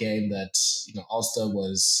start of the game that Ulster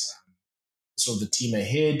was sort of the team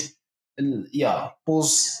ahead. And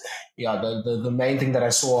Bulls. Yeah, the main thing that I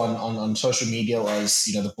saw on social media was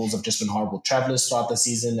the Bulls have just been horrible travellers throughout the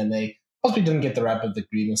season, and they possibly didn't get the rap of the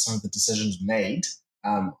green with some of the decisions made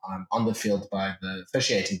on the field by the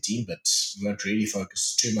officiating team, but we won't really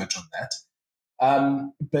focus too much on that.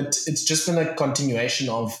 But it's just been a continuation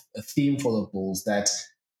of a theme for the Bulls that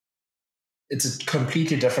it's a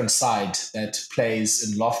completely different side that plays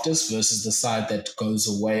in Loftus versus the side that goes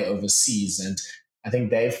away overseas. And I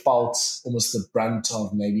think they've felt almost the brunt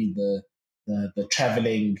of maybe the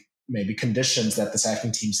traveling maybe conditions that the South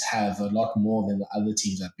African teams have a lot more than the other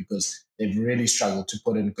teams have, because they've really struggled to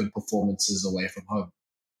put in good performances away from home.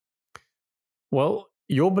 Well,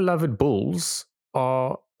 your beloved Bulls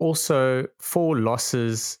are also 4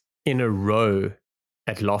 losses in a row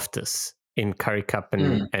at Loftus in Currie Cup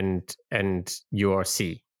and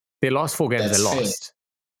URC. Their last 4 games they lost.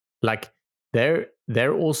 Like they're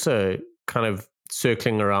also kind of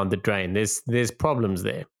circling around the drain. There's problems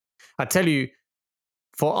there. I tell you,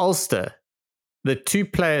 for Ulster,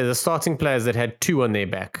 the starting players that had 2 on their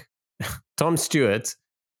back, Tom Stewart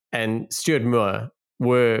and Stuart Moore,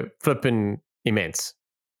 were flipping immense.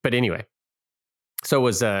 But anyway, so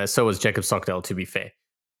was Jacob Stockdale, to be fair.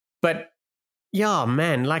 But yeah,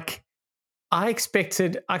 man, like I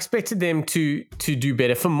expected them to do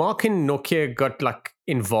better. For Mark and Nokia got like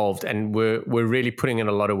involved and were really putting in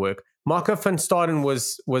a lot of work. Marco van Staden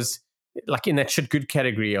was like in that shit good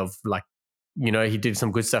category of like, he did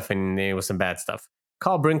some good stuff and there was some bad stuff.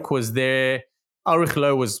 Carl Brink was there. Ulrich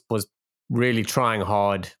Loh was really trying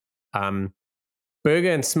hard.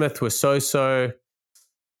 Berger and Smith were so.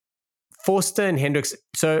 Forster and Hendricks.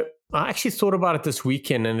 So I actually thought about it this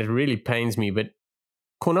weekend and it really pains me, but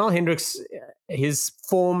Cornell Hendricks, his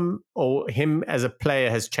form or him as a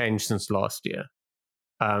player has changed since last year.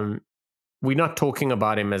 We're not talking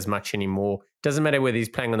about him as much anymore. Doesn't matter whether he's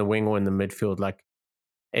playing on the wing or in the midfield. Like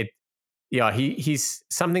he's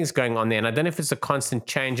something's going on there, and I don't know if it's a constant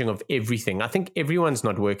changing of everything. I think everyone's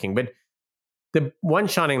not working, but the one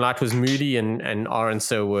shining light was Moody and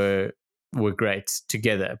Aronso were great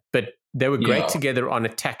together, but they were great together on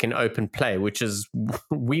attack and open play, which is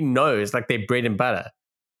we know is like their bread and butter.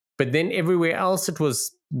 But then everywhere else it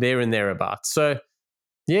was there and thereabouts. So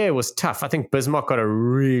yeah, it was tough. I think Bismarck got a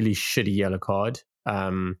really shitty yellow card.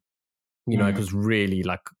 It was really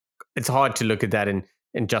like it's hard to look at that and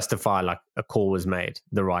justify like a call was made,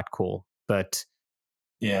 the right call. But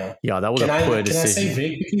that was a poor decision. Can I say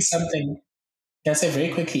very quickly something? Can I say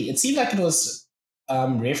very quickly? It seemed like it was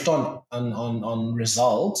refed on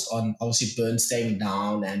results, on obviously Burns staying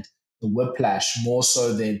down and the whiplash more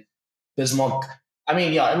so than Bismarck. I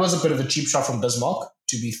mean, it was a bit of a cheap shot from Bismarck,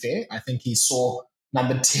 to be fair. I think he saw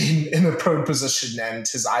number 10 in a prone position and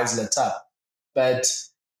his eyes lit up. But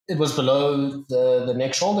it was below the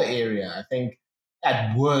neck shoulder area. I think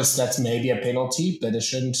at worst that's maybe a penalty, but it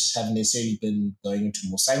shouldn't have necessarily been going into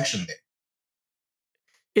more sanction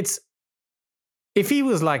there. If he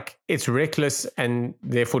was like, it's reckless and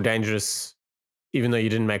therefore dangerous, even though you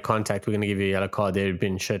didn't make contact, we're going to give you a yellow card, there had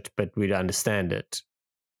been shit, but we'd understand it.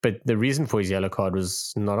 But the reason for his yellow card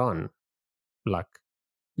was not on, like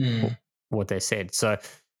what they said. So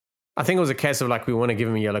I think it was a case of like, we want to give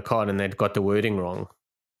him a yellow card and they'd got the wording wrong.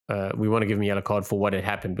 We want to give him a yellow card for what had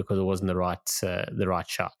happened because it wasn't the right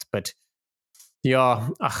shot. But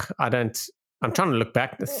I'm trying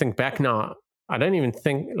to think back now. I don't even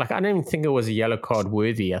think it was a yellow card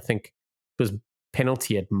worthy. I think it was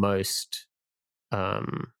penalty at most.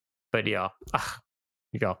 But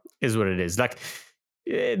is what it is. Like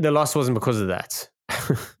the loss wasn't because of that.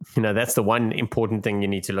 That's the one important thing you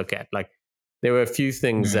need to look at. Like there were a few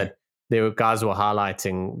things that there were guys were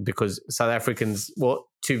highlighting because South Africans, well,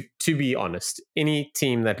 to be honest, any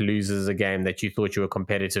team that loses a game that you thought you were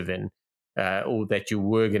competitive in, or that you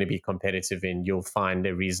were going to be competitive in, you'll find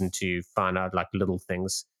a reason to find out like little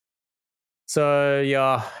things. So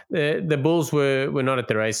the Bulls were not at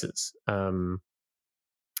the races.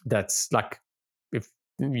 That's like, if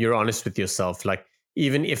you're honest with yourself, like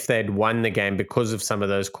even if they'd won the game because of some of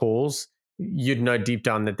those calls, you'd know deep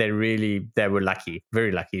down that they were lucky,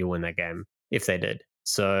 very lucky to win that game if they did.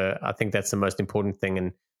 So I think that's the most important thing.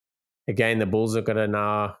 And again, the Bulls are going to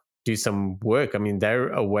now do some work. I mean, they're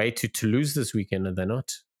away to Toulouse this weekend, are they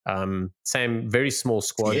not? Same, very small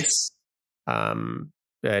squad. Yes.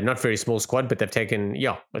 Not very small squad, but they've taken,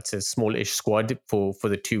 it's a smallish squad for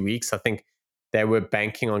the 2 weeks. I think they were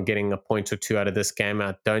banking on getting a point or two out of this game.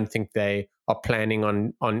 I don't think they are planning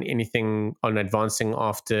on anything on advancing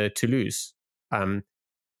after Toulouse. I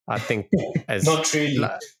think not really.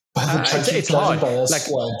 It's hard. By that like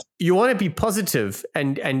squad. You want to be positive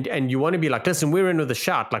and you want to be like, listen, we're in with a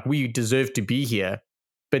shot. Like, we deserve to be here.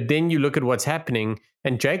 But then you look at what's happening,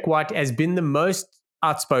 and Jake White has been the most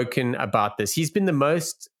outspoken about this. He's been the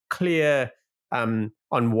most clear on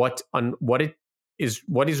what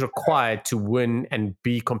is required to win and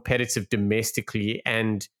be competitive domestically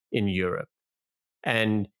and in Europe.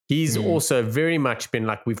 And he's also very much been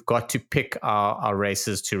like, we've got to pick our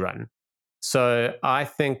races to run. So I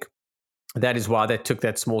think that is why they took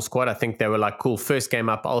that small squad. I think they were like, cool, first game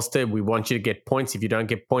up, Ulster, we want you to get points. If you don't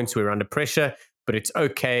get points, we're under pressure, but it's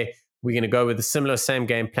okay. We're going to go with a same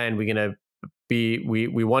game plan. We're going to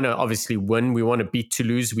we want to obviously win. We want to beat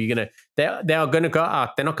Toulouse. They are going to go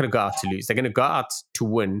out. They're not going to go out to lose. They're going to go out to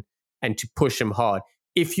win and to push them hard.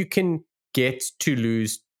 If you can get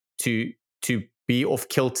Toulouse to be off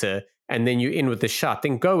kilter and then you're in with the shot,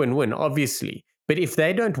 then go and win, obviously. But if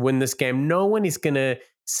they don't win this game, no one is going to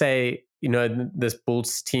say, this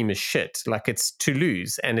Bulls team is shit. Like, it's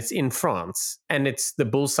Toulouse and it's in France and it's the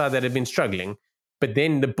Bulls side that have been struggling. But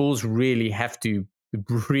then the Bulls really have to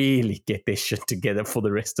really get their shit together for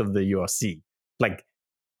the rest of the URC. Like,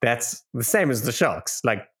 that's the same as the Sharks.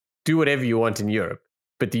 Like, do whatever you want in Europe,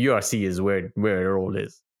 but the URC is where it all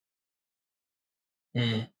is.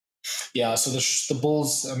 Yeah, so the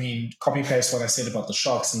Bulls, I mean, copy-paste what I said about the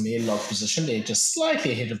Sharks in their log position. They're just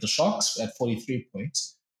slightly ahead of the Sharks at 43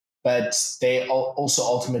 points. But they also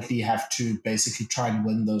ultimately have to basically try and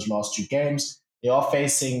win those last two games. They are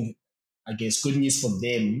facing, I guess, good news for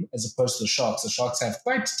them as opposed to the Sharks. The Sharks have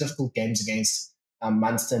quite difficult games against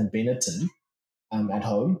Munster and Benneton at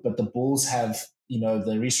home. But the Bulls have,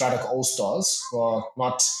 the Rhys Ruddock All Stars, who are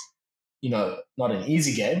not an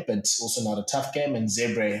easy game, but also not a tough game, and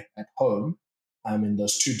Zebre at home in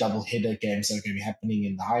those two double-header games that are going to be happening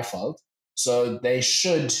in the Highveld. So they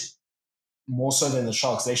should, more so than the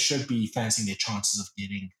Sharks, they should be fancying their chances of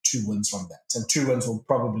getting 2 wins from that. And 2 wins will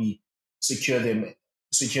probably secure them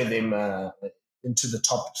into the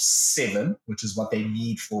top 7, which is what they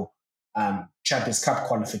need for Champions Cup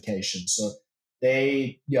qualification. So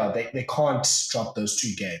they can't drop those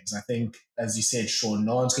 2 games. I think, as you said, Shaun,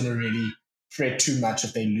 no one's going to really fret too much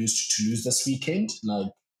if they lose to Toulouse this weekend. Like,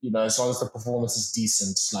 as long as the performance is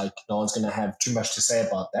decent, like, no one's going to have too much to say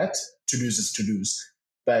about that. Toulouse is Toulouse.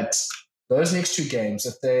 But those next 2 games,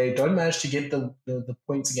 if they don't manage to get the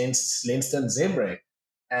points against Leinster and Zebre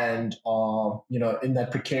and are, in that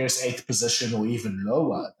precarious 8th position or even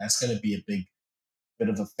lower, that's going to be a big bit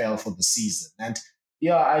of a fail for the season. And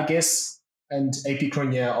yeah, I guess, and AP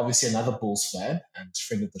Cronje, obviously another Bulls fan and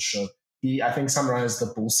friend of the show, he, I think, summarized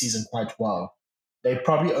the Bulls season quite well. They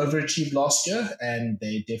probably overachieved last year and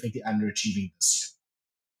they're definitely underachieving this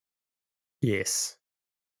year. Yes.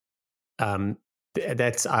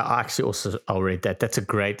 That's, I actually also, I'll read that. It's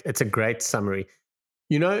a great summary.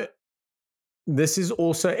 This is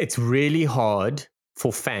also, it's really hard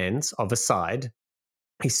for fans of a side,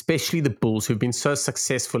 especially the Bulls, who've been so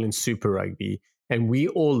successful in Super Rugby. And we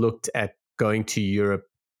all looked at going to Europe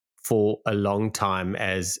for a long time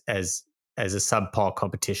as a subpar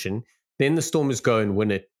competition. Then the Stormers go and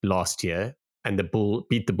win it last year, and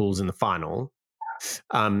beat the Bulls in the final.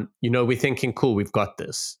 We're thinking, cool, we've got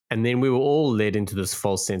this. And then we were all led into this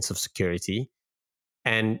false sense of security.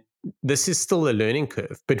 And this is still a learning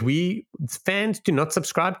curve. But fans do not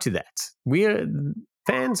subscribe to that. We're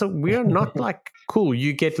not like, cool,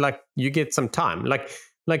 you get some time. Like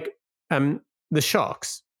the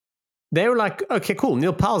Sharks, they were like, okay, cool,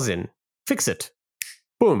 Neil Powell's in. Fix it.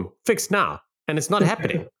 Boom, fixed now. And it's not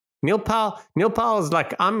happening. Neil Powell's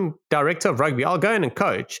like, I'm director of rugby. I'll go in and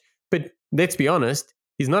coach. But let's be honest,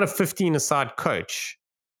 he's not a 15-a-side coach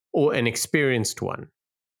or an experienced one.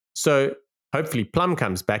 So hopefully Plum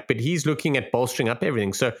comes back, but he's looking at bolstering up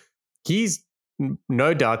everything. So he's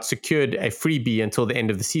no doubt secured a freebie until the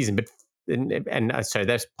end of the season. But sorry,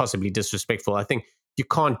 that's possibly disrespectful. I think you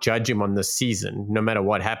can't judge him on this season, no matter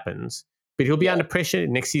what happens. But he'll be under pressure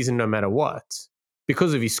next season, no matter what,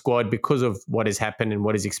 because of his squad, because of what has happened and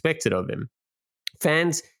what is expected of him.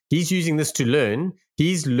 Fans, he's using this to learn.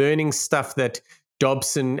 He's learning stuff that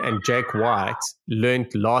Dobson and Jake White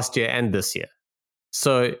learned last year and this year.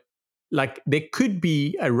 So, like, there could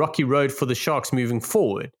be a rocky road for the Sharks moving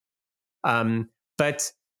forward.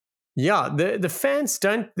 But yeah, the fans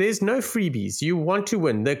there's no freebies. You want to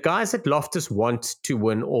win. The guys at Loftus want to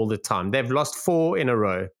win all the time. They've lost 4 in a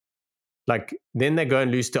row. Like, then they go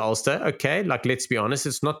and lose to Ulster. Okay, like, let's be honest,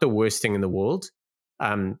 it's not the worst thing in the world.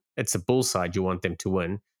 It's a Bull side, you want them to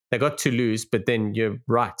win. They got to lose, but then you're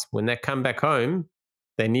right. When they come back home,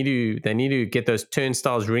 They need to get those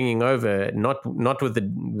turnstiles ringing over, not with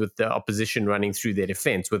the opposition running through their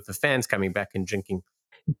defense, with the fans coming back and drinking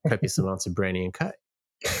copious amounts of brandy and coke.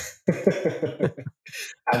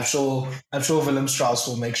 I'm sure Willem Strauss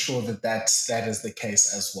will make sure that is the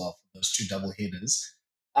case as well for those two double headers.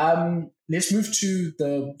 Let's move to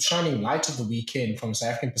the shining light of the weekend from a South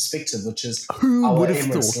African perspective, which is our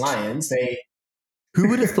Emirates Lions. Who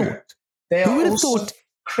would have thought? They are also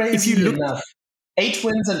crazy enough. 8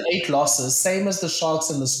 wins and 8 losses, same as the Sharks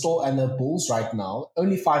and the Bulls right now.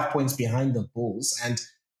 Only 5 points behind the Bulls, and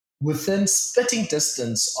within spitting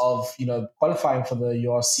distance of qualifying for the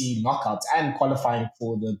URC knockouts and qualifying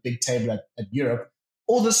for the big table at Europe.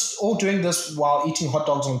 All doing this while eating hot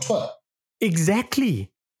dogs on tour.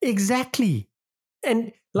 Exactly.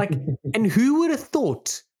 And and who would have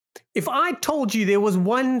thought, if I told you there was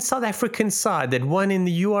one South African side that won in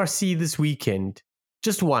the URC this weekend,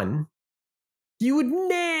 just one, you would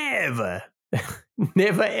never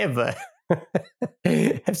ever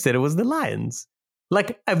have said it was the Lions.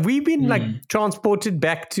 Have we been transported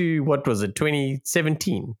back to, what was it,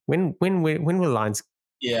 2017? When were Lions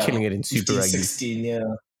killing it in Super Rugby? 2016, yeah.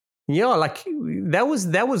 Yeah,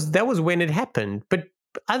 that was when it happened. But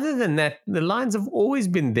other than that, the Lions have always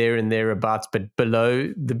been there and thereabouts, but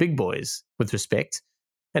below the big boys, with respect.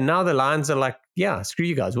 And now the Lions are like, yeah, screw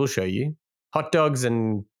you guys, we'll show you. Hot dogs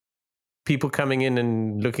and people coming in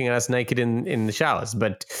and looking at us naked in the showers.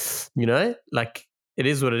 But, it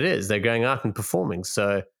is what it is. They're going out and performing.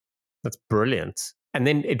 So that's brilliant. And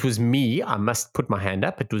then it was me, I must put my hand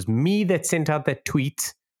up, it was me that sent out that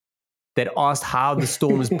tweet that asked how the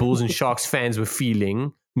Stormers, Bulls and Sharks fans were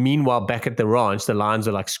feeling. Meanwhile, back at the ranch, the Lions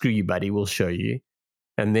were like, screw you, buddy, we'll show you.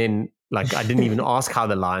 And then, I didn't even ask how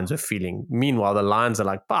the Lions were feeling. Meanwhile, the Lions are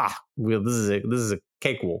like, this is a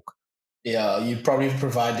cakewalk. Yeah, you probably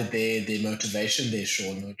provided their motivation there,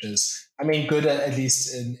 Shaun, which is, good at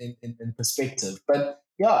least in perspective. But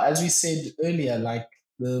yeah, as we said earlier,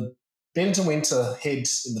 the Benneton went ahead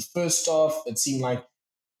in the first half. It seemed like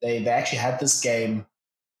they actually had this game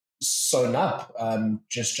sewn up,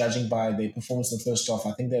 just judging by their performance in the first half.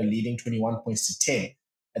 I think they were leading 21 points to 10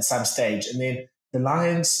 at some stage. And then the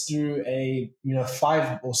Lions, through a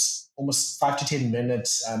 5 or almost 5 to 10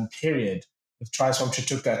 minutes period, with tries from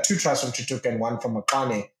Chituka, 2 tries from Chituka and 1 from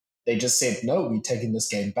Makane, they just said, no, we're taking this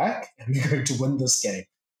game back and we're going to win this game.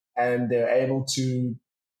 And they're able to,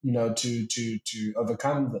 to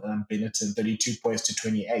overcome Benneton, 32 points to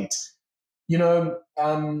 28.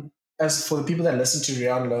 As for the people that listened to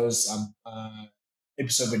Rian Lowe's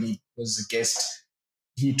episode when he was a guest,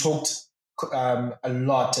 he talked a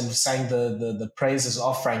lot and sang the praises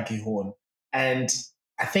of Franke Horn. And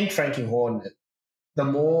I think Franke Horn, the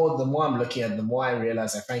more I'm looking at it, the more I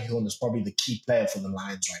realize that Franke Horn is probably the key player for the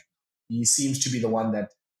Lions right now. He seems to be the one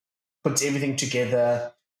that puts everything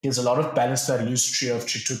together. There's a lot of balance to that loose trio of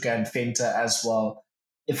Chituka and Fenta as well.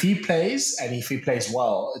 If he plays, and if he plays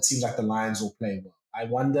well, it seems like the Lions will play well. I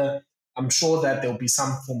wonder, I'm sure that there'll be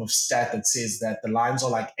some form of stat that says that the Lions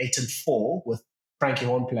are 8-4 with Franke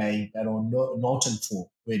Horn playing, and or 0-4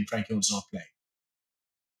 when Franke Horn's not playing.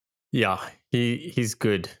 Yeah, he's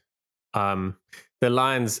good. The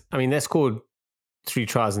Lions, they scored 3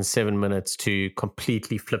 tries in 7 minutes to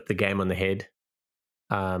completely flip the game on the head.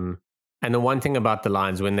 And the one thing about the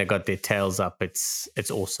Lions, when they got their tails up, it's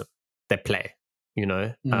awesome. They play,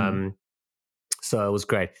 So it was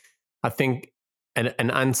great. I think an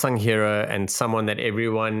unsung hero and someone that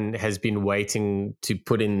everyone has been waiting to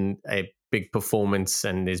put in a big performance,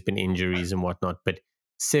 and there's been injuries and whatnot, but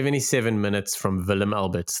 77 minutes from Willem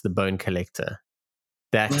Alberts, the bone collector.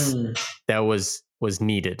 That was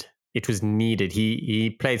needed. It was needed.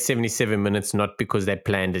 He played 77 minutes not because they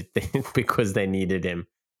planned it, because they needed him.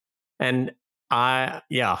 And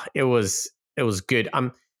it was good.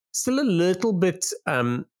 I'm still a little bit.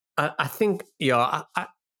 I think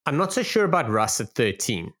I'm not so sure about Russ at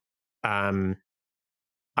 13. I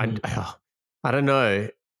don't know.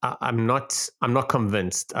 I'm not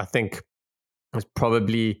convinced. I think I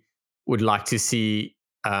probably would like to see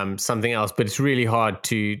something else, but it's really hard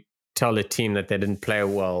to tell a team that they didn't play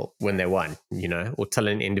well when they won, or tell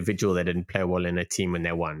an individual they didn't play well in a team when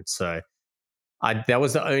they won. So that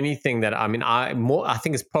was the only thing that I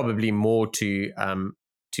think it's probably more to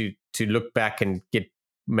look back and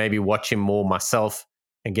maybe watch him more myself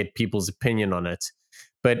and get people's opinion on it.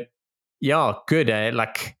 But yeah, good. I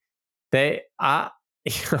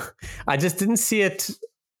just didn't see it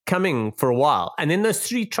coming for a while, and then those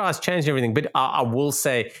 3 tries changed everything. But I will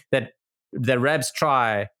say that the Rabs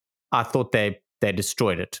try, I thought they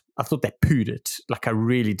destroyed it. I thought they pooed it. I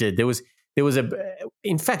really did. There was there was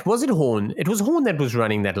in fact, was it Horn? It was Horn that was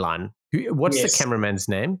running that line. What's the Yes. cameraman's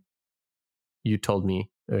name? You told me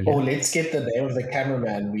earlier. Oh, let's get the name of the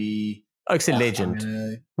cameraman. It's a legend.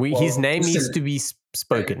 His name needs to be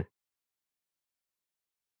spoken.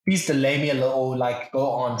 Please delay me a little, or like go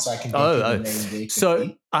on so I can get the name there.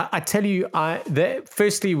 So I tell you,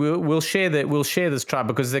 firstly we'll share this trial,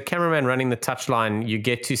 because the cameraman running the touchline, you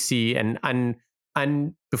get to see an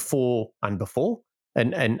before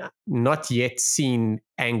and not yet seen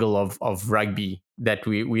angle of rugby that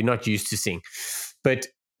we're not used to seeing. But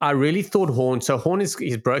I really thought Horn. So Horn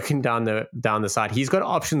he's broken down the side. He's got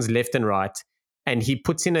options left and right, and he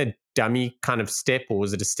puts in a dummy kind of step, or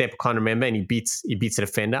was it a step? Can't remember. And he beats a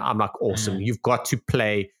defender. I'm like, awesome. You've got to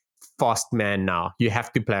play fast man now. You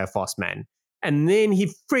have to play a fast man. And then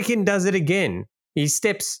he freaking does it again. He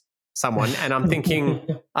steps someone, and I'm thinking,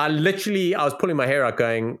 I was pulling my hair out,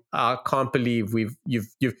 going, I can't believe you've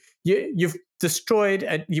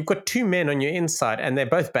destroyed. You've got two men on your inside, and they're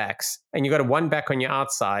both backs, and you've got one back on your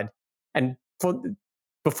outside. And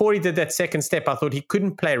before he did that second step, I thought he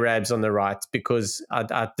couldn't play Rabs on the right, because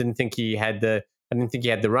I didn't think he had the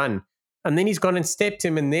run. And then he's gone and stepped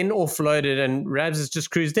him, and then offloaded, and Rabs has just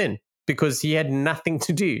cruised in because he had nothing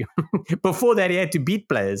to do. Before that, he had to beat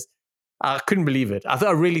players. I couldn't believe it.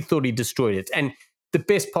 I really thought he destroyed it. And the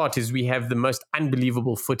best part is we have the most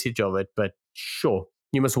unbelievable footage of it. But sure,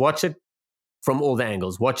 you must watch it from all the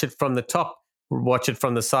angles. Watch it from the top, watch it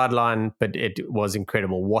from the sideline. But it was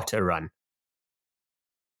incredible. What a run.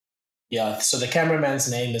 Yeah, so the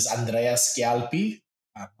cameraman's name is Andrea Scialpi.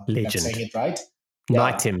 Legend. I'm saying it right.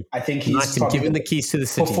 Knight him. I think he's given the keys to the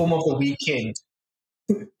city. Performer of the weekend.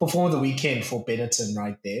 Performer of the weekend for Benneton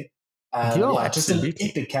right there. Just an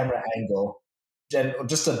epic camera angle. And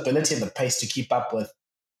just the ability and the pace to keep up with.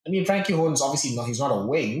 I mean, Franke Horn's obviously he's not a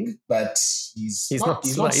wing, but he's not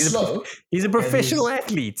slow. He's a professional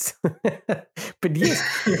athlete. But yes,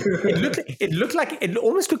 it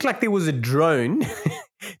almost looked like there was a drone,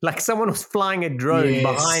 like someone was flying a drone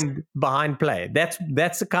behind play. That's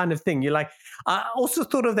the kind of thing. You're like, I also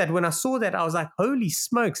thought of that when I saw that. I was like, holy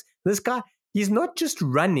smokes, this guy, he's not just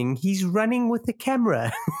running, he's running with the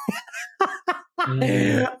camera.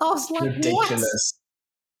 I was like, ridiculous. What?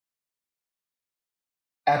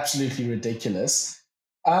 Absolutely ridiculous.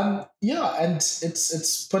 And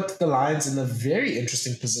it's put the Lions in a very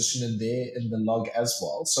interesting position in the log as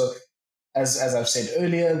well. So as I've said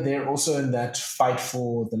earlier, they're also in that fight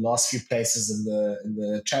for the last few places in the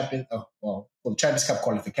for the Champions Cup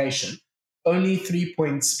qualification. Only 3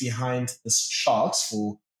 points behind the Sharks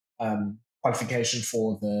for qualification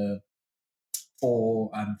for the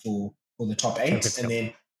top 8, and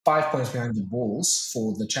then 5 points behind the Bulls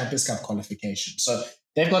for the Champions Cup qualification. So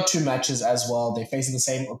they've got two matches as well. They're facing the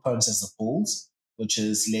same opponents as the Bulls, which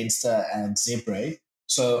is Leinster and Zebre.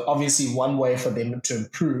 So obviously one way for them to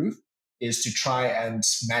improve is to try and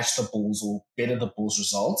match the Bulls or better the Bulls'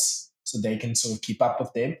 results so they can sort of keep up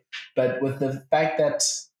with them. But with the fact that,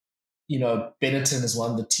 Benneton is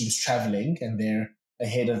one of the teams traveling and they're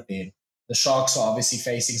ahead of them, the Sharks are obviously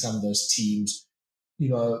facing some of those teams.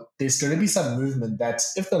 There's going to be some movement that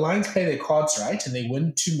if the Lions play their cards right and they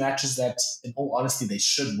win two matches that, in all honesty, they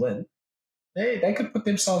should win, they could put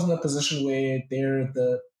themselves in a position where they're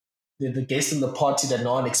the guest in the party that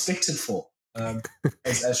no one expected for.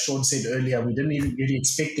 As Shaun said earlier, we didn't even really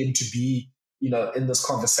expect them to be, in this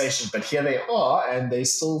conversation, but here they are, and they're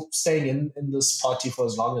still staying in this party for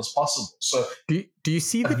as long as possible. So, do you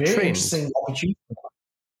see the very trend? Interesting opportunity.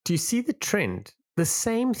 Do you see the trend? The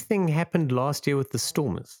same thing happened last year with the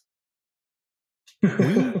Stormers.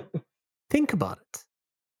 Think about it.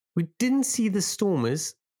 We didn't see the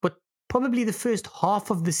Stormers, but probably the first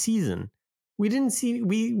half of the season. We didn't see.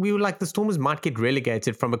 We were like, the Stormers might get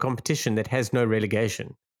relegated from a competition that has no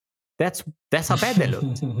relegation. That's how bad they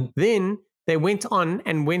looked. Then they went on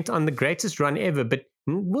the greatest run ever, but it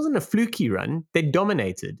wasn't a fluky run. They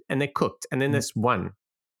dominated and they cooked, and then this won.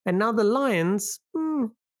 And now the Lions,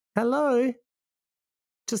 hello.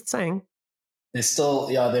 Just saying. They're still,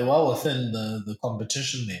 they're well within the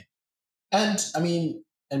competition there. And I mean,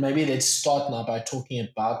 and maybe let's start now by talking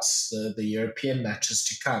about the European matches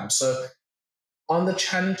to come. So on the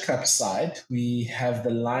Challenge Cup side, we have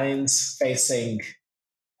the Lions facing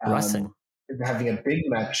Racing. Having a big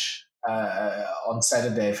match on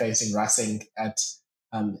Saturday facing Racing at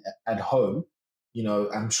home.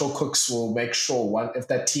 I'm sure Cooks will make sure if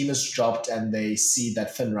that team is dropped and they see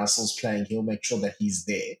that Finn Russell's playing, he'll make sure that he's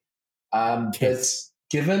there. Yes.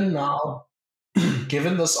 But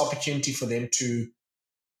given this opportunity for them to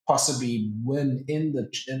possibly win in the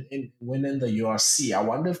URC, I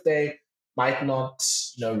wonder if they might not,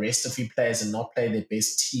 rest a few players and not play their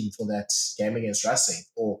best team for that game against Racing,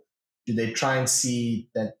 or do they try and see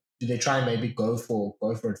that? Do they try and maybe go for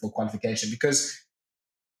it for qualification? Because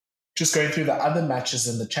just going through the other matches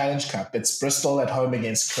in the Challenge Cup, it's Bristol at home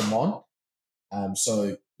against Clermont.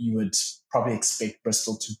 So you would probably expect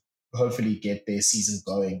Bristol to hopefully get their season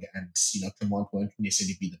going, and Clermont won't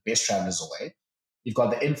necessarily be the best travellers away. You've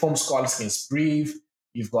got the informed Scarlets against Brive.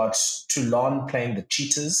 You've got Toulon playing the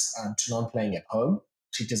Cheetahs, and Toulon playing at home.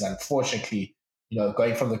 Cheetahs, unfortunately,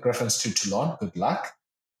 going from the Griffins to Toulon. Good luck.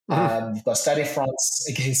 You've got Stade France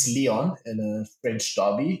against Lyon in a French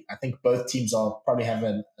derby. I think both teams are probably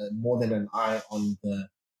having more than an eye on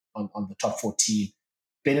the top 14.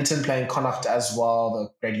 Benneton playing Connacht as well, the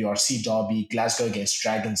great URC derby. Glasgow against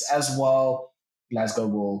Dragons as well. Glasgow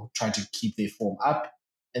will try to keep their form up.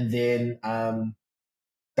 And then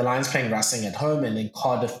the Lions playing Racing at home, and then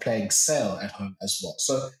Cardiff playing Sale at home as well.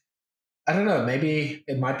 So I don't know, maybe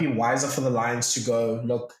it might be wiser for the Lions to go,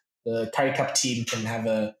 look, the Currie Cup team can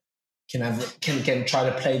try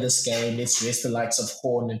to play this game. Let's rest the likes of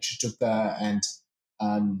Horn and Chutuka and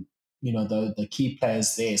the key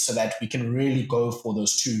players there, so that we can really go for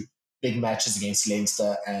those two big matches against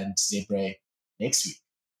Leinster and Zebre next week.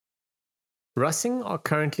 Racing are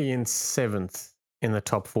currently in 7th in the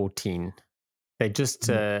top 14. They just,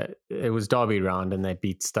 it was Derby round and they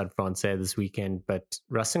beat Stade Francais this weekend, but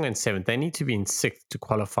Racing are in 7th. They need to be in 6th to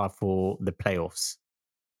qualify for the playoffs.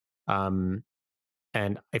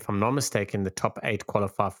 And if I'm not mistaken, the top 8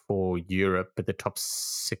 qualify for Europe, but the top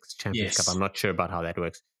 6 Champions Cup, I'm not sure about how that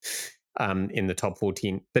works, in the top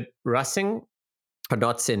 14. But Racing are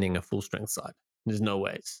not sending a full strength side. There's no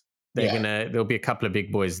ways. There'll be a couple of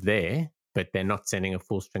big boys there, but they're not sending a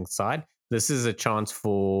full strength side. This is a chance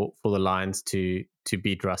for the Lions to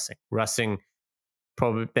beat Racing. Racing,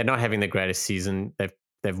 probably they're not having the greatest season.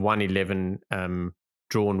 They've won 11,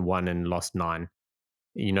 drawn 1, and lost 9.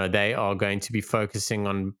 They are going to be focusing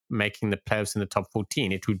on making the playoffs in the top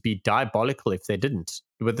 14. It would be diabolical if they didn't.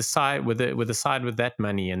 With the side with that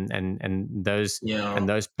money and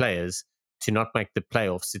those players to not make the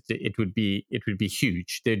playoffs, it would be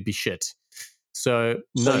huge. They'd be shit. So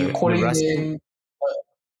no,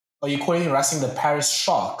 are you calling Racing the Paris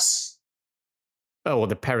Sharks? Oh, or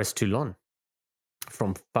the Paris Toulon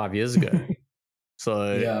from 5 years ago.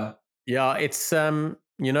 So yeah, it's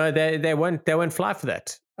they won't fly for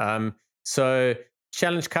that. So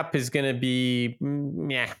Challenge Cup is going to be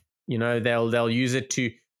they'll use it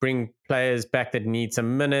to bring players back that need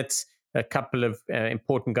some minutes, a couple of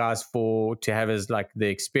important guys to have as like the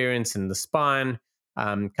experience and the spine,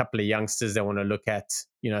 a couple of youngsters that want to look at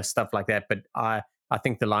stuff like that. But I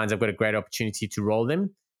think the Lions have got a great opportunity to roll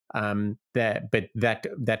them.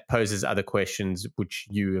 That poses other questions which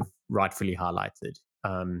you have rightfully highlighted.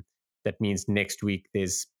 That means next week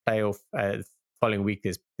there's playoff. Following week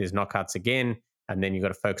there's knockouts again, and then you got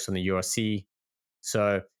to focus on the URC.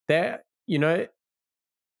 So there, it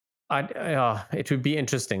would be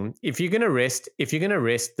interesting if you're going to rest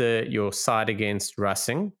your side against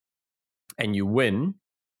Racing, and you win.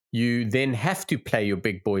 You then have to play your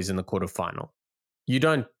big boys in the quarterfinal. You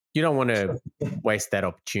don't want to waste that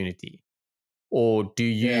opportunity, or do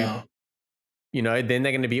you? Yeah. Then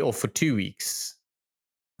they're going to be off for 2 weeks.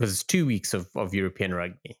 Because it's 2 weeks of European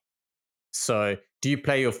rugby. So do you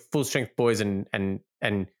play your full strength boys and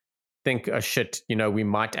think, oh shit, we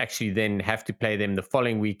might actually then have to play them the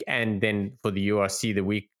following week, and then for the URC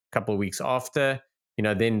the couple of weeks after,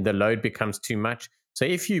 then the load becomes too much. So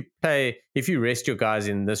if you rest your guys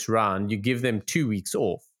in this round, you give them 2 weeks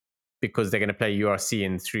off because they're going to play URC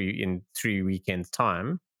in 3 weekends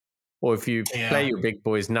time. Or if you play your big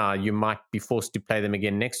boys now, you might be forced to play them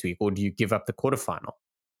again next week. Or do you give up the quarterfinal?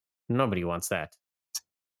 Nobody wants that.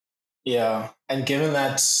 Yeah, and given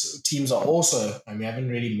that teams are also, we haven't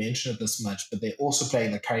really mentioned it this much, but they're also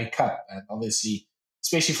playing the Currie Cup, and obviously,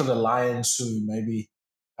 especially for the Lions, who maybe,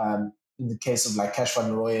 in the case of like Cash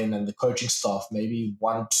van Rooyen and the coaching staff, maybe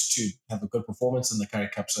want to have a good performance in the Currie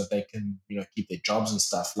Cup so they can, keep their jobs and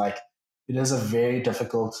stuff. Like, it is a very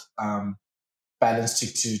difficult balance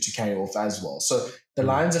to carry off as well. So the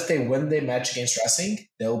Lions, if they win their match against Racing,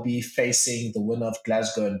 they'll be facing the winner of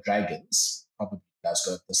Glasgow and Dragons, probably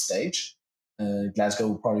Glasgow at this stage. Glasgow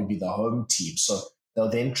will probably be the home team. So they'll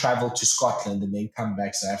then travel to Scotland and then come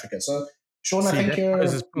back to South Africa. So Shaun, I think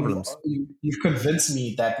you've convinced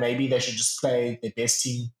me that maybe they should just play their best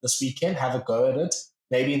team this weekend, have a go at it.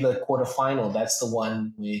 Maybe in the quarterfinal, that's the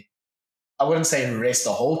one where I wouldn't say rest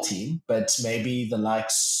the whole team, but maybe the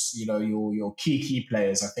likes, your key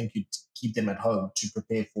players, I think you'd keep them at home to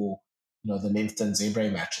prepare for, the Leinster and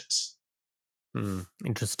Zebre matches.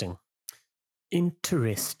 Interesting.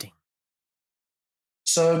 Interesting.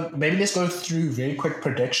 So maybe let's go through very quick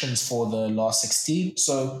predictions for the last 16.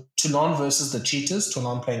 So Toulon versus the Cheetahs.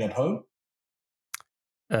 Toulon playing at home.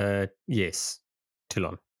 Yes,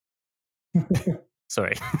 Toulon.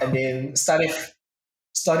 Sorry. And then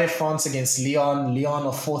Stade France against Lyon. Lyon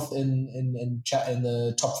are fourth in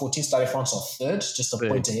the top 14. Stade France are third, just a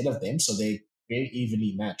point ahead of them. So they're very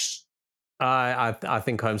evenly matched. I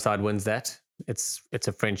think home side wins that. It's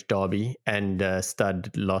a French derby, and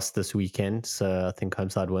Stade lost this weekend, so I think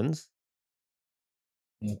home side wins.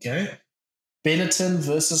 Okay. Benneton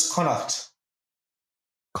versus Connacht.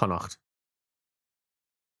 Connacht.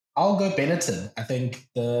 I'll go Benetton. I think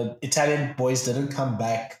the Italian boys didn't come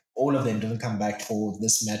back. All of them didn't come back for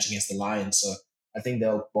this match against the Lions. So I think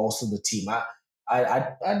they'll bolster the team.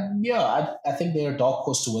 I think they're a dark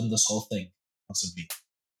horse to win this whole thing, possibly.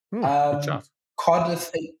 Good shot.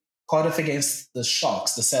 Cardiff against the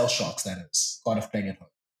Sharks, the Sale Sharks, that is. Cardiff playing at home.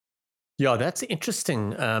 Yeah, that's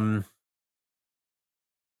interesting. I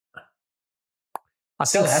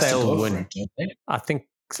think Sale will win. I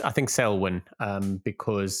think Sale win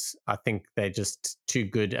because I think they're just too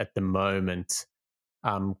good at the moment.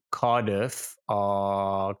 Cardiff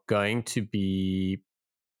are going to be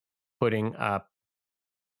putting up.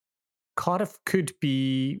 Cardiff could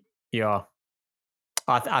be, yeah.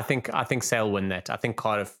 I think Sale win that. I think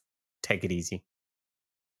Cardiff take it easy.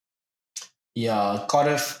 Yeah,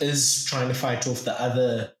 Cardiff is trying to fight off the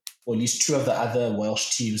other, or at least two of the other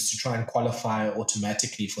Welsh teams to try and qualify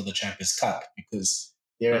automatically for the Champions Cup because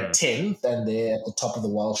they're at 10th and they're at the top of the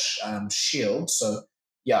Welsh Shield. So,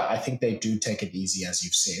 yeah, I think they do take it easy, as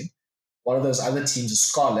you've said. One of those other teams is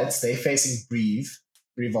Scarlets. They're facing Breve.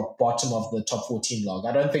 Breve are bottom of the top 14 log.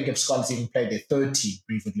 I don't think if Scarlets even played their third team,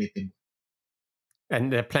 Breve would let them.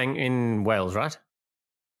 And they're playing in Wales, right?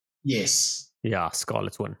 Yes. Yeah,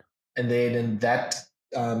 Scarlets win. And then in that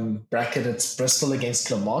bracket, it's Bristol against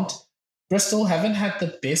Clermont. Bristol haven't had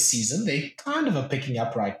the best season. They kind of are picking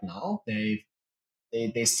up right now. They're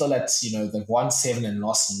still at, they've won 7 and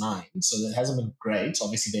lost 9. So it hasn't been great.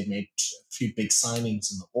 Obviously, they've made a few big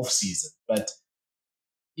signings in the off-season. But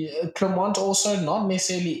Clermont also not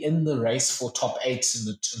necessarily in the race for top 8 in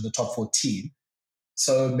the top 14.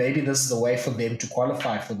 So maybe this is the way for them to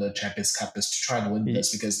qualify for the Champions Cup is to try and win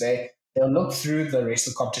this because they'll look through the rest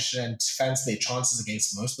of the competition and fancy their chances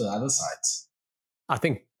against most of the other sides. I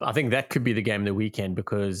think that could be the game of the weekend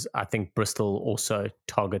because I think Bristol also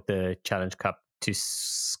target the Challenge Cup to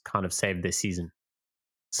kind of save their season.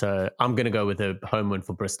 So I'm going to go with a home win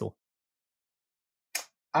for Bristol.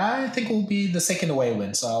 I think it will be the second away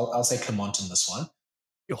win. So I'll say Clermont in this one.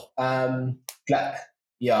 I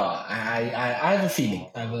have a feeling.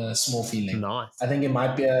 I have a small feeling. Nice. I think it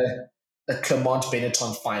might be a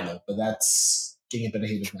Clermont-Benetton final, but that's getting a bit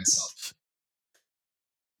ahead of myself.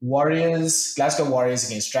 Glasgow Warriors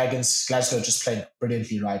against Dragons. Glasgow just playing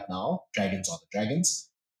brilliantly right now. Dragons are the Dragons.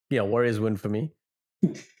 Yeah, Warriors win for me.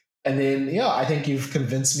 And then, I think you've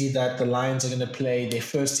convinced me that the Lions are going to play their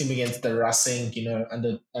first team against the Racing,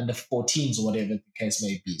 under 14s or whatever the case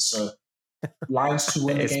may be. So Lions to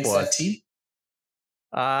win against that team.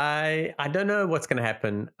 I don't know what's going to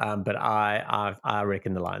happen, but I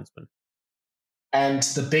reckon the Lions win. And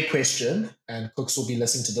the big question, and Cooks will be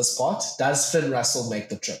listening to this part, does Finn Russell make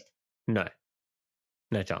the trip? No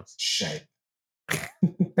chance. Shame.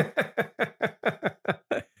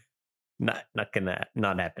 Not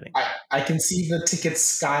happening. I can see the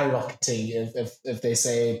tickets skyrocketing if they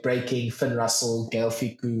say breaking Finn Russell, Gail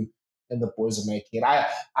Fiku, and the boys are making it.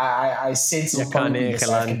 I sense it'll probably be the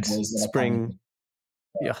second boys that Spring.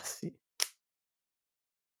 Yeah.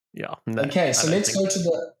 No, okay, so let's go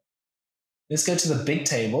to the big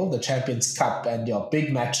table, the Champions Cup, and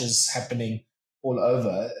big matches happening all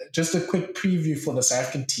over. Just a quick preview for the South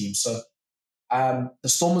African team. So the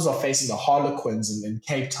Stormers are facing the Harlequins in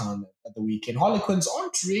Cape Town at the weekend. Harlequins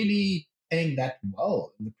aren't really playing that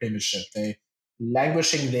well in the Premiership. They're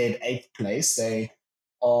languishing there at 8th place. They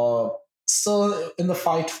are still in the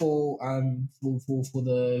fight to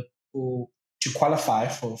qualify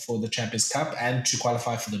for the Champions Cup and to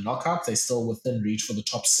qualify for the knockout. They're still within reach for the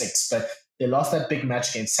top 6, but they lost that big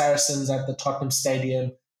match against Saracens at the Tottenham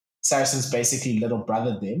Stadium. Saracens basically little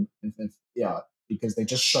brother them, because they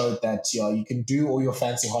just showed that you can do all your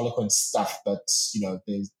fancy Harlequin stuff, but you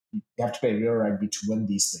have to play real rugby to win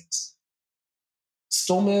these things.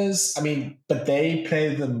 Stormers, but they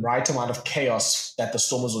play the right amount of chaos that the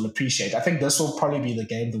Stormers will appreciate. I think this will probably be the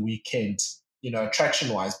game of the weekend,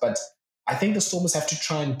 attraction-wise, but I think the Stormers have to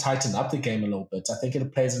try and tighten up the game a little bit. I think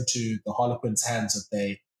it plays into the Harlequins' hands if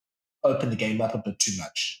they open the game up a bit too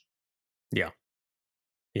much. Yeah.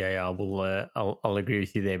 Yeah, I'll agree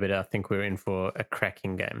with you there, but I think we're in for a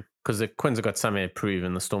cracking game because the Quins have got something to prove,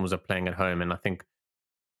 and the Stormers are playing at home, and I think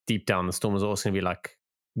deep down the Stormers are also going to be like,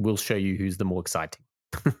 we'll show you who's the more exciting.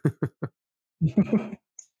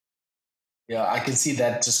 Yeah, I can see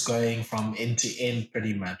that just going from end to end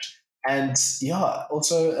pretty much. And yeah,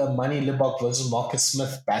 also a Money Libok versus Marcus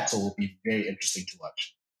Smith battle will be very interesting to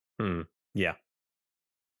watch. Yeah.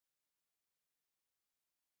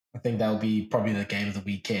 I think that'll be probably the game of the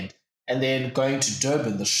weekend. And then going to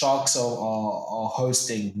Durban, the Sharks are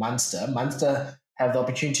hosting Munster. Munster have the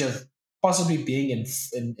opportunity of possibly being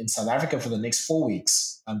in South Africa for the next 4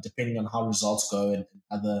 weeks, depending on how results go and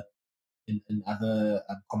in other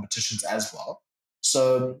competitions as well.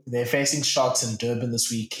 So they're facing Sharks in Durban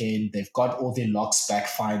this weekend. They've got all their locks back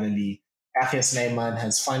finally. Achia Snyman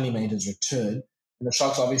has finally made his return. And the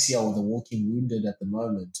Sharks obviously are the walking wounded at the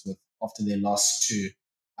moment after their loss to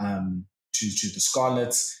the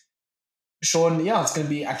Scarlets. Shaun, yeah, it's going to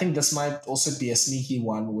be. I think this might also be a sneaky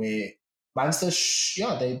one where Munster,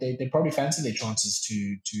 they probably fancy their chances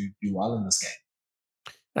to do well in this game.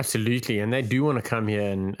 Absolutely, and they do want to come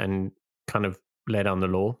here and kind of lay down the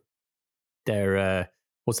law. They're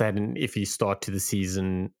also had an iffy start to the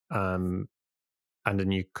season under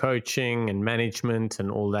new coaching and management and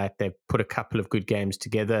all that. They've put a couple of good games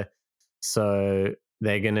together, so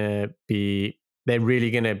they're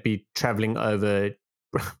really going to be traveling over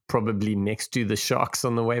probably next to the Sharks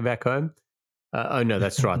on the way back home. Oh no,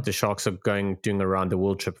 that's right. The Sharks are doing a round the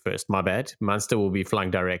world trip first. My bad. Munster will be flying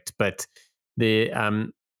direct, but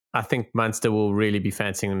I think Munster will really be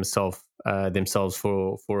fancying themselves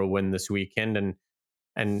for a win this weekend,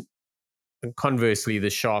 and conversely, the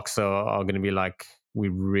Sharks are going to be like, we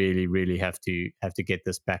really, really have to get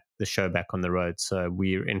the show back on the road. So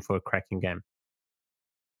we're in for a cracking game.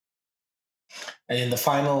 And then the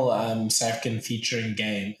final South African featuring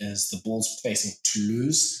game is the Bulls facing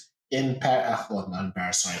Toulouse in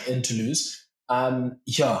Toulouse.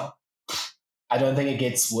 Yeah, I don't think it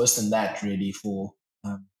gets worse than that really for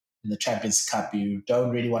in the Champions Cup. You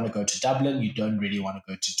don't really want to go to Dublin. You don't really want to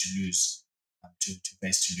go to Toulouse to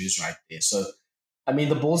face Toulouse right there. So, I mean,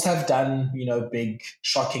 the Bulls have done, big,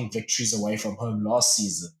 shocking victories away from home last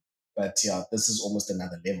season. But yeah, this is almost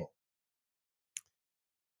another level.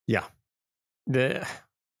 Yeah.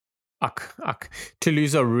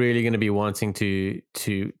 Toulouse are really going to be wanting to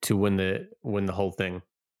win the whole thing.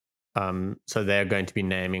 So they're going to be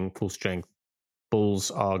naming full strength.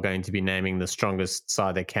 Bulls are going to be naming the strongest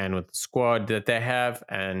side they can with the squad that they have,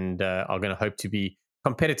 and are going to hope to be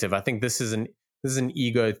competitive. I think this is an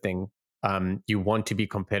ego thing. You want to be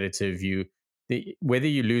competitive. Whether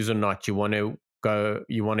you lose or not, you want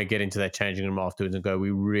to get into that changing room afterwards and go, we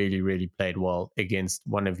really, really played well against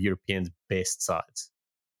one of Europeans' best sides.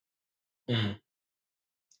 Mm.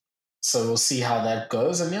 So we'll see how that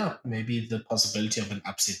goes, and yeah, maybe the possibility of an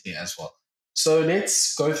upset there as well. So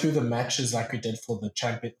let's go through the matches like we did for the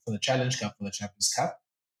Challenge Cup, for the Champions Cup.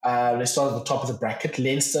 Let's start at the top of the bracket.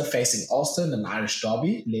 Leinster facing Ulster in an Irish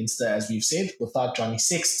derby. Leinster, as we've said, without Johnny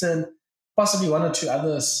Sexton, possibly one or two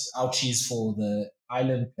others ouchies for the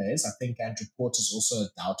island players. I think Andrew Porter's also a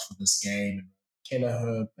doubt for this game, and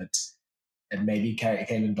Kelleher, and maybe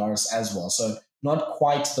Caelan Doris as well. So not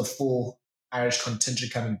quite the full Irish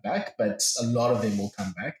contingent coming back, but a lot of them will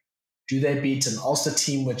come back. Do they beat an Ulster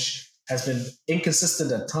team which has been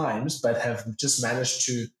inconsistent at times, but have just managed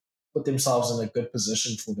to put themselves in a good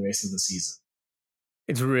position for the rest of the season?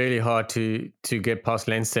 It's really hard to get past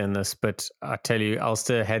Leinster in this, but I tell you,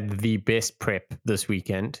 Ulster had the best prep this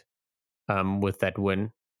weekend with that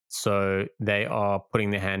win. So they are putting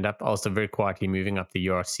their hand up. Ulster very quietly moving up the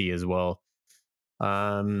URC as well.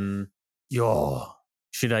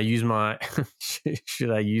 Should I use my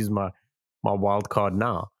my wild card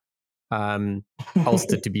now?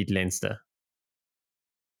 Ulster to beat Leinster.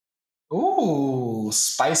 Ooh,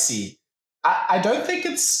 spicy. I don't think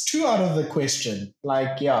it's too out of the question.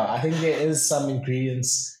 I think there is some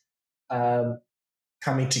ingredients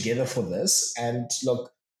coming together for this. And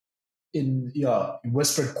look,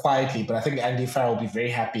 whispered quietly, but I think Andy Farrell will be very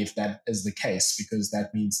happy if that is the case, because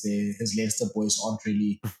that means his Leinster boys aren't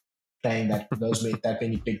really playing that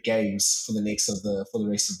many big games for the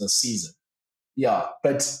rest of the season. Yeah,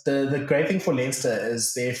 but the great thing for Leinster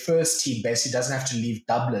is their first team basically doesn't have to leave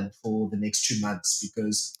Dublin for the next 2 months,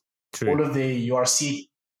 because all of the URC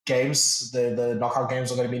games, the knockout games,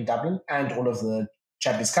 are going to be in Dublin, and all of the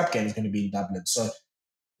Champions Cup games are going to be in Dublin. So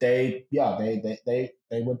they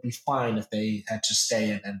would be fine if they had to stay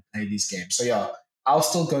and play these games. So yeah, I'll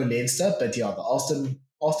still go Leinster, but yeah, the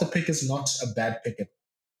Ulster pick is not a bad pick at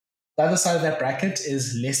all. The other side of that bracket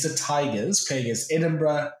is Leicester Tigers playing against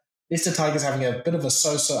Edinburgh. Leicester Tigers having a bit of a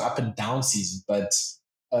so-so up and down season, but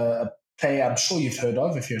a player I'm sure you've heard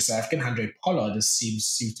of if you're a South African, Andre Pollard,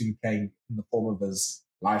 seems to be playing in the form of his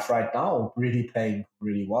life right now, really playing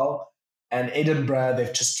really well. And Edinburgh,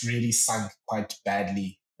 they've just really sunk quite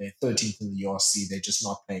badly. They're 13th in the URC. They're just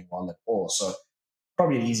not playing well at all. So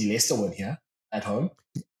probably an easy Leicester win here at home.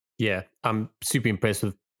 Yeah, I'm super impressed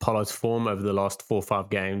with Pollard's form over the last 4 or 5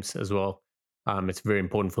 games as well. It's very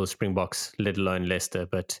important for the Springboks, let alone Leicester.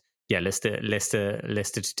 But yeah, Leicester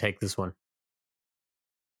to take this one.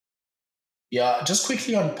 Yeah, just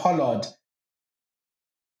quickly on Pollard,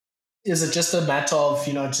 is it just a matter of,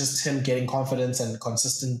 just him getting confidence and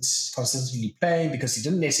consistently playing? Because he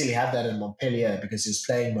didn't necessarily have that in Montpellier because he was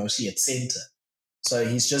playing mostly at centre. So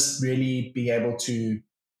he's just really being able to,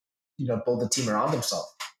 build the team around himself.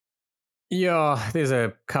 Yeah, there's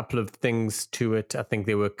a couple of things to it. I think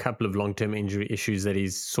there were a couple of long-term injury issues that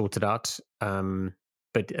he's sorted out.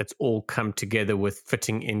 But it's all come together with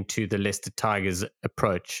fitting into the Leicester Tigers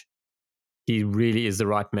approach. He really is the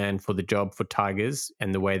right man for the job for Tigers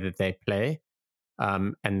and the way that they play.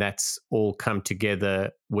 And that's all come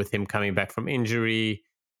together with him coming back from injury,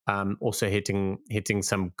 also hitting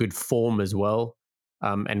some good form as well,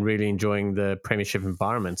 and really enjoying the Premiership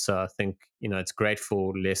environment. So I think, it's great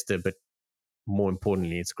for Leicester, but more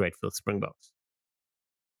importantly, it's great for the Springboks.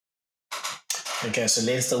 Okay, so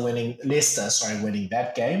Leicester winning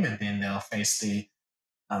that game, and then they'll face the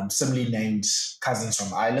similarly named cousins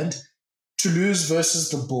from Ireland. Toulouse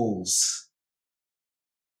versus the Bulls.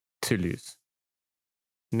 Toulouse.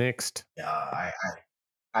 Next. Yeah,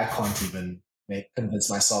 I can't even convince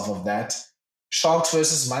myself of that. Sharks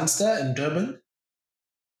versus Munster in Durban.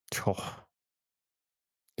 Oh.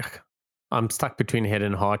 I'm stuck between head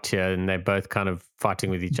and heart here, and they're both kind of fighting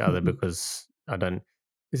with each other because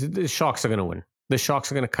the Sharks are going to win. The Sharks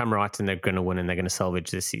are going to come right, and they're going to win, and they're going to salvage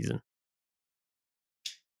this season.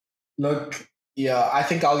 Look, yeah, I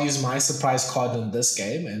think I'll use my surprise card in this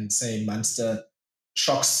game and say Munster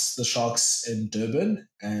shocks the Sharks in Durban,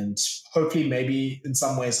 and hopefully maybe in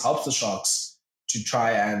some ways helps the Sharks to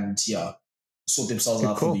try and sort themselves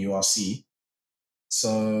out for the URC.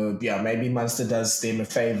 So yeah, maybe Munster does them a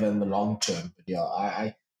favor in the long term. But yeah,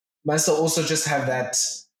 I Munster also just have that,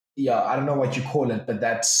 I don't know what you call it, but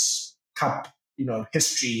that's cup,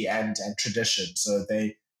 history and tradition. So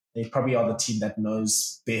they probably are the team that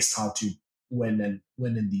knows best how to win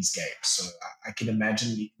in these games. So I can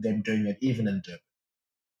imagine them doing it even in Durban,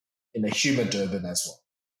 in a humid Durban as well.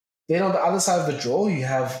 Then on the other side of the draw, you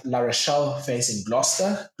have La Rochelle facing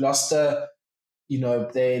Gloucester. Gloucester,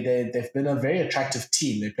 they've been a very attractive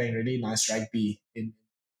team. They're playing really nice rugby in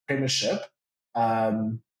Premiership,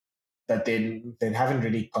 but then they haven't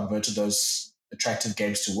really converted those attractive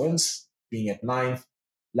games to wins, being at 9th.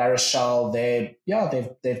 La Rochelle, they've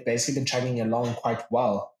basically been chugging along quite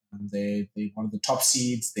well. They're one of the top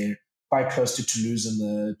seeds. They're quite close to Toulouse in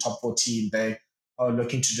the top 14. They are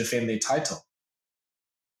looking to defend their title.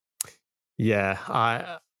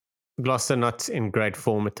 Yeah, Gloucester not in great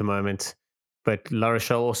form at the moment. But La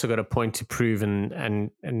Rochelle also got a point to prove,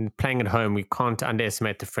 and playing at home, we can't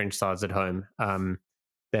underestimate the French sides at home.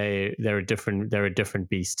 They're a different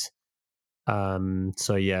beast.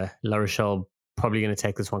 So yeah, La Rochelle probably going to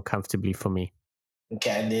take this one comfortably for me.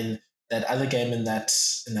 Okay, and then that other game in that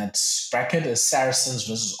bracket is Saracens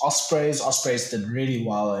versus Ospreys. Ospreys did really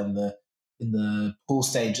well in the pool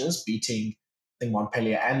stages, beating I think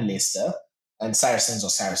Montpellier and Leicester. And Saracens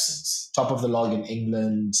are Saracens, top of the log in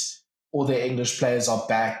England. All their English players are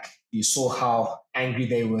back. You saw how angry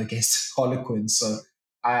they were against Harlequins. So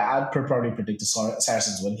I'd probably predict a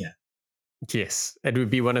Saracens win here. Yes, it would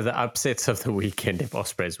be one of the upsets of the weekend if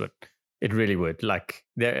Ospreys would. It really would. Like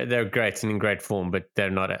they're great and in great form, but they're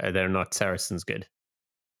not Saracens good.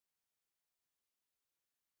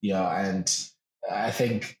 Yeah, and I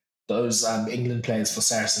think those England players for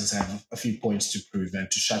Saracens have a few points to prove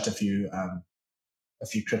and to shut a few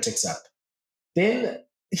critics up. Then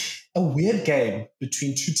a weird game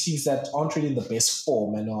between two teams that aren't really in the best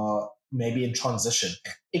form and are maybe in transition.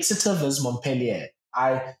 Exeter versus Montpellier.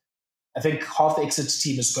 I think half the Exeter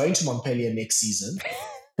team is going to Montpellier next season.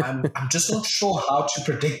 I'm just not sure how to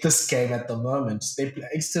predict this game at the moment.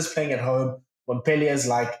 Exeter's playing at home. Montpellier is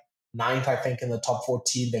like 9th, I think, in the top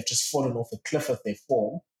 14. They've just fallen off a cliff with their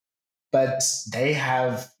form. But they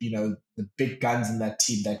have, the big guns in that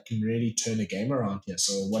team that can really turn a game around here.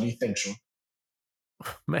 So what do you think, Shaun?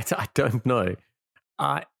 Mate, I don't know.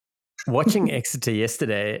 Watching Exeter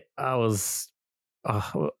yesterday, I was,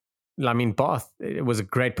 Bath, it was a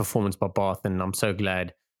great performance by Bath, and I'm so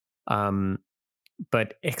glad.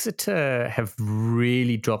 But Exeter have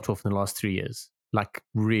really dropped off in the last 3 years. Like,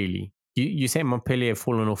 really. You say Montpellier have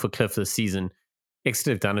fallen off a cliff this season.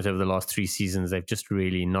 Exeter have done it over the last 3 seasons. They've just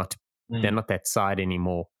really not, they're not that side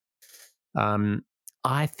anymore.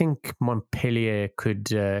 I think Montpellier could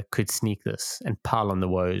sneak this and pile on the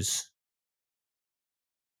woes.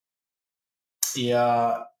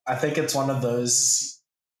 Yeah, I think it's one of those.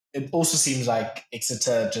 It also seems like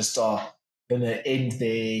Exeter just are going to end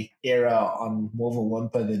their era on more of a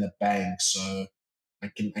whimper than a bang. So I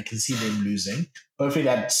can see them losing. Hopefully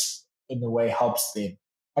that in a way helps them.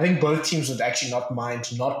 I think both teams would actually not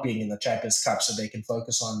mind not being in the Champions Cup, so they can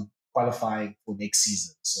focus on qualifying for next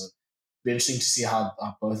season. So it'll be interesting to see how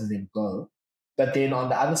both of them go. But then on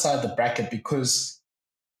the other side of the bracket, because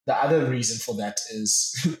the other reason for that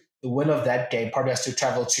is the winner of that game probably has to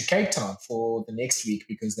travel to Cape Town for the next week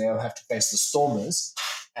because they'll have to face the Stormers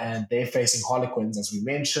and they're facing Harlequins, as we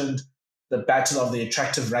mentioned. The battle of the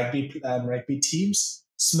attractive rugby teams.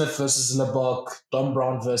 Smith versus Lubbock, Don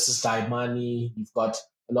Brown versus Daimani. You've got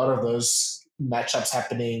a lot of those matchups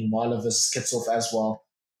happening. Marla versus Kitsoff as well.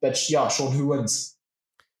 But yeah, Shaun, who wins?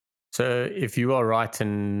 So if you are right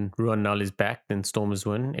and Ruan Null is back, then Stormers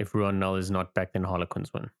win. If Ruan Null is not back, then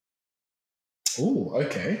Harlequins win. Oh,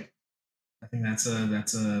 okay. I think that's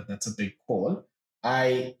a big call.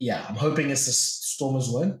 I'm hoping it's the Stormers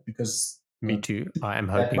win because me too. I am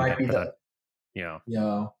that hoping might be yeah,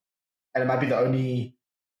 and it might be the only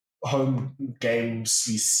home games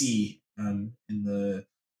we see in the.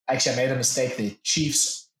 Actually, I made a mistake there.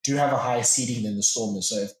 Chiefs do have a higher seeding than the Stormers,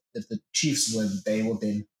 so if the Chiefs win, they will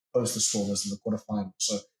then host the Stormers in the quarterfinal.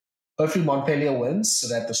 So hopefully Montpellier wins so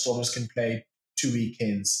that the Stormers can play 2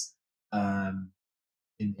 weekends.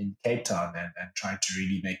 In Cape Town and try to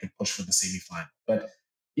really make a push for the semi-final. But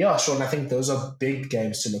yeah, Shaun, I think those are big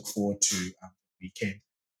games to look forward to the weekend.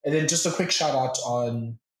 And then just a quick shout out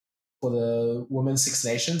for the Women's Six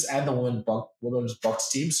Nations and the Women's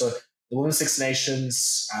Box team. So the Women's Six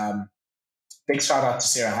Nations, big shout out to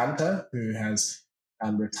Sarah Hunter, who has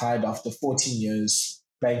retired after 14 years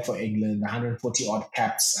playing for England, 140 odd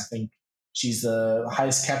caps. I think she's the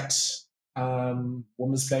highest capped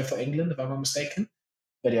women's player for England, if I'm not mistaken.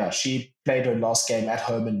 But yeah, she played her last game at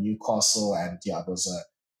home in Newcastle, and yeah, it was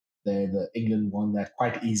the England won that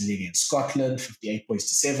quite easily against Scotland, 58 points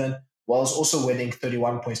to 7. Wales also winning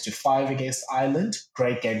 31 points to 5 against Ireland.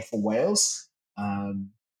 Great game for Wales,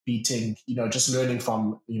 beating just learning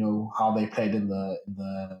from how they played in the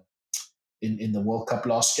World Cup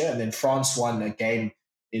last year, and then France won a game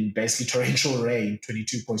in basically torrential rain,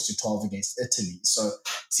 22 points to 12 against Italy. So it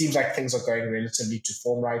seems like things are going relatively to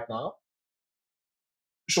form right now.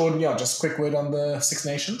 Shaun, yeah, just a quick word on the Six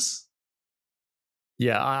Nations.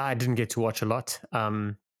 Yeah, I didn't get to watch a lot,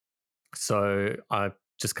 so I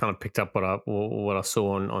just kind of picked up what I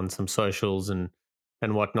saw on some socials and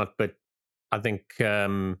whatnot. But I think,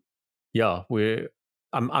 I'm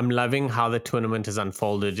loving how the tournament has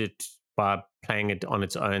unfolded. It by playing it on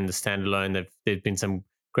its own, the standalone. There's been some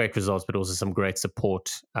great results, but also some great support.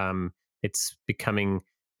 It's becoming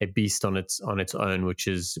a beast on its own, which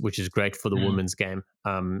is great for the women's game,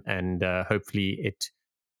 and hopefully it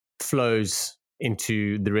flows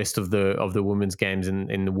into the rest of the women's games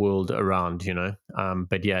in the world around,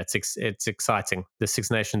 but yeah, it's exciting. The Six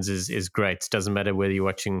Nations is great. It doesn't matter whether you're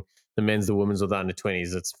watching the men's, the women's, or the under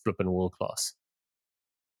 20s. It's flipping world class.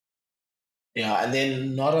 Yeah, and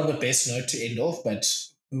then not on the best note to end off, but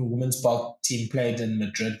the women's box team played in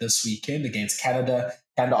Madrid this weekend against Canada.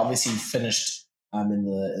 Canada obviously finished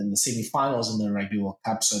in the semi-finals in the Rugby World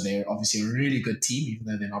Cup, so they're obviously a really good team, even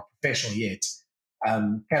though they're not professional yet.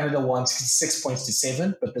 Canada won 6 points to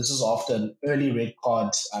 7, but this was after an early red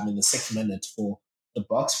card in the 6th minute for the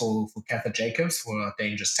box for Katha Jacobs for a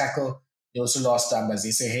dangerous tackle. They also lost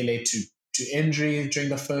Bazise Hele to injury during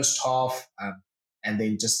the first half, and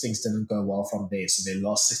then just things didn't go well from there. So they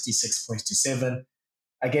lost 66 points to 7.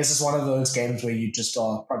 I guess it's one of those games where you just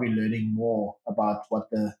are probably learning more about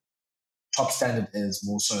what the top standard is,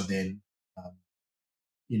 more so than,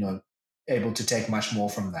 able to take much more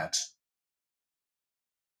from that.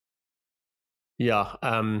 Yeah,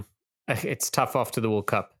 it's tough after the World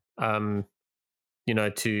Cup. We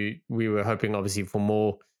were hoping obviously for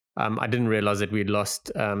more. I didn't realize that we'd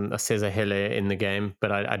lost a Cesar Hele in the game,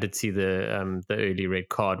 but I did see the early red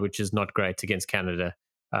card, which is not great against Canada.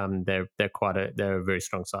 They're a very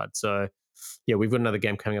strong side. So yeah, we've got another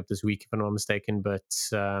game coming up this week, if I'm not mistaken. But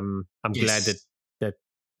I'm glad that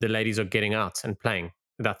the ladies are getting out and playing.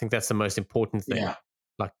 And I think that's the most important thing. Yeah.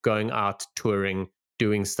 Like going out, touring,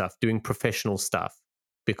 doing stuff, doing professional stuff,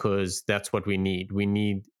 because that's what we need. We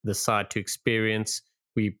need the side to experience.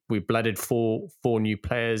 we blooded four new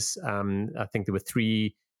players. I think there were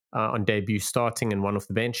three on debut starting and one off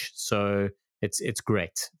the bench. So it's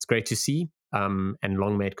great. It's great to see, and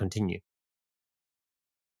long may it continue.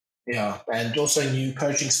 Yeah, and also new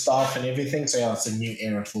coaching staff and everything. So yeah, it's a new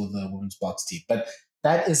era for the women's box team. But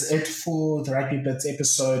that is it for the Rugby Bits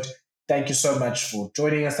episode. Thank you so much for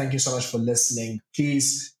joining us. Thank you so much for listening.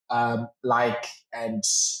 Please like and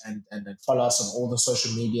follow us on all the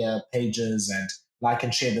social media pages, and like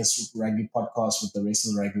and share this rugby podcast with the rest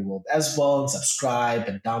of the rugby world as well, and subscribe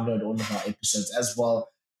and download all of our episodes as well.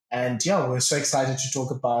 And yeah, we're so excited to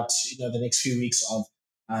talk about the next few weeks of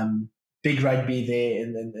big rugby there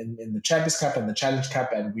in the Champions Cup and the Challenge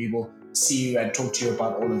Cup, and we will see you and talk to you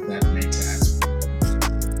about all of that later as well.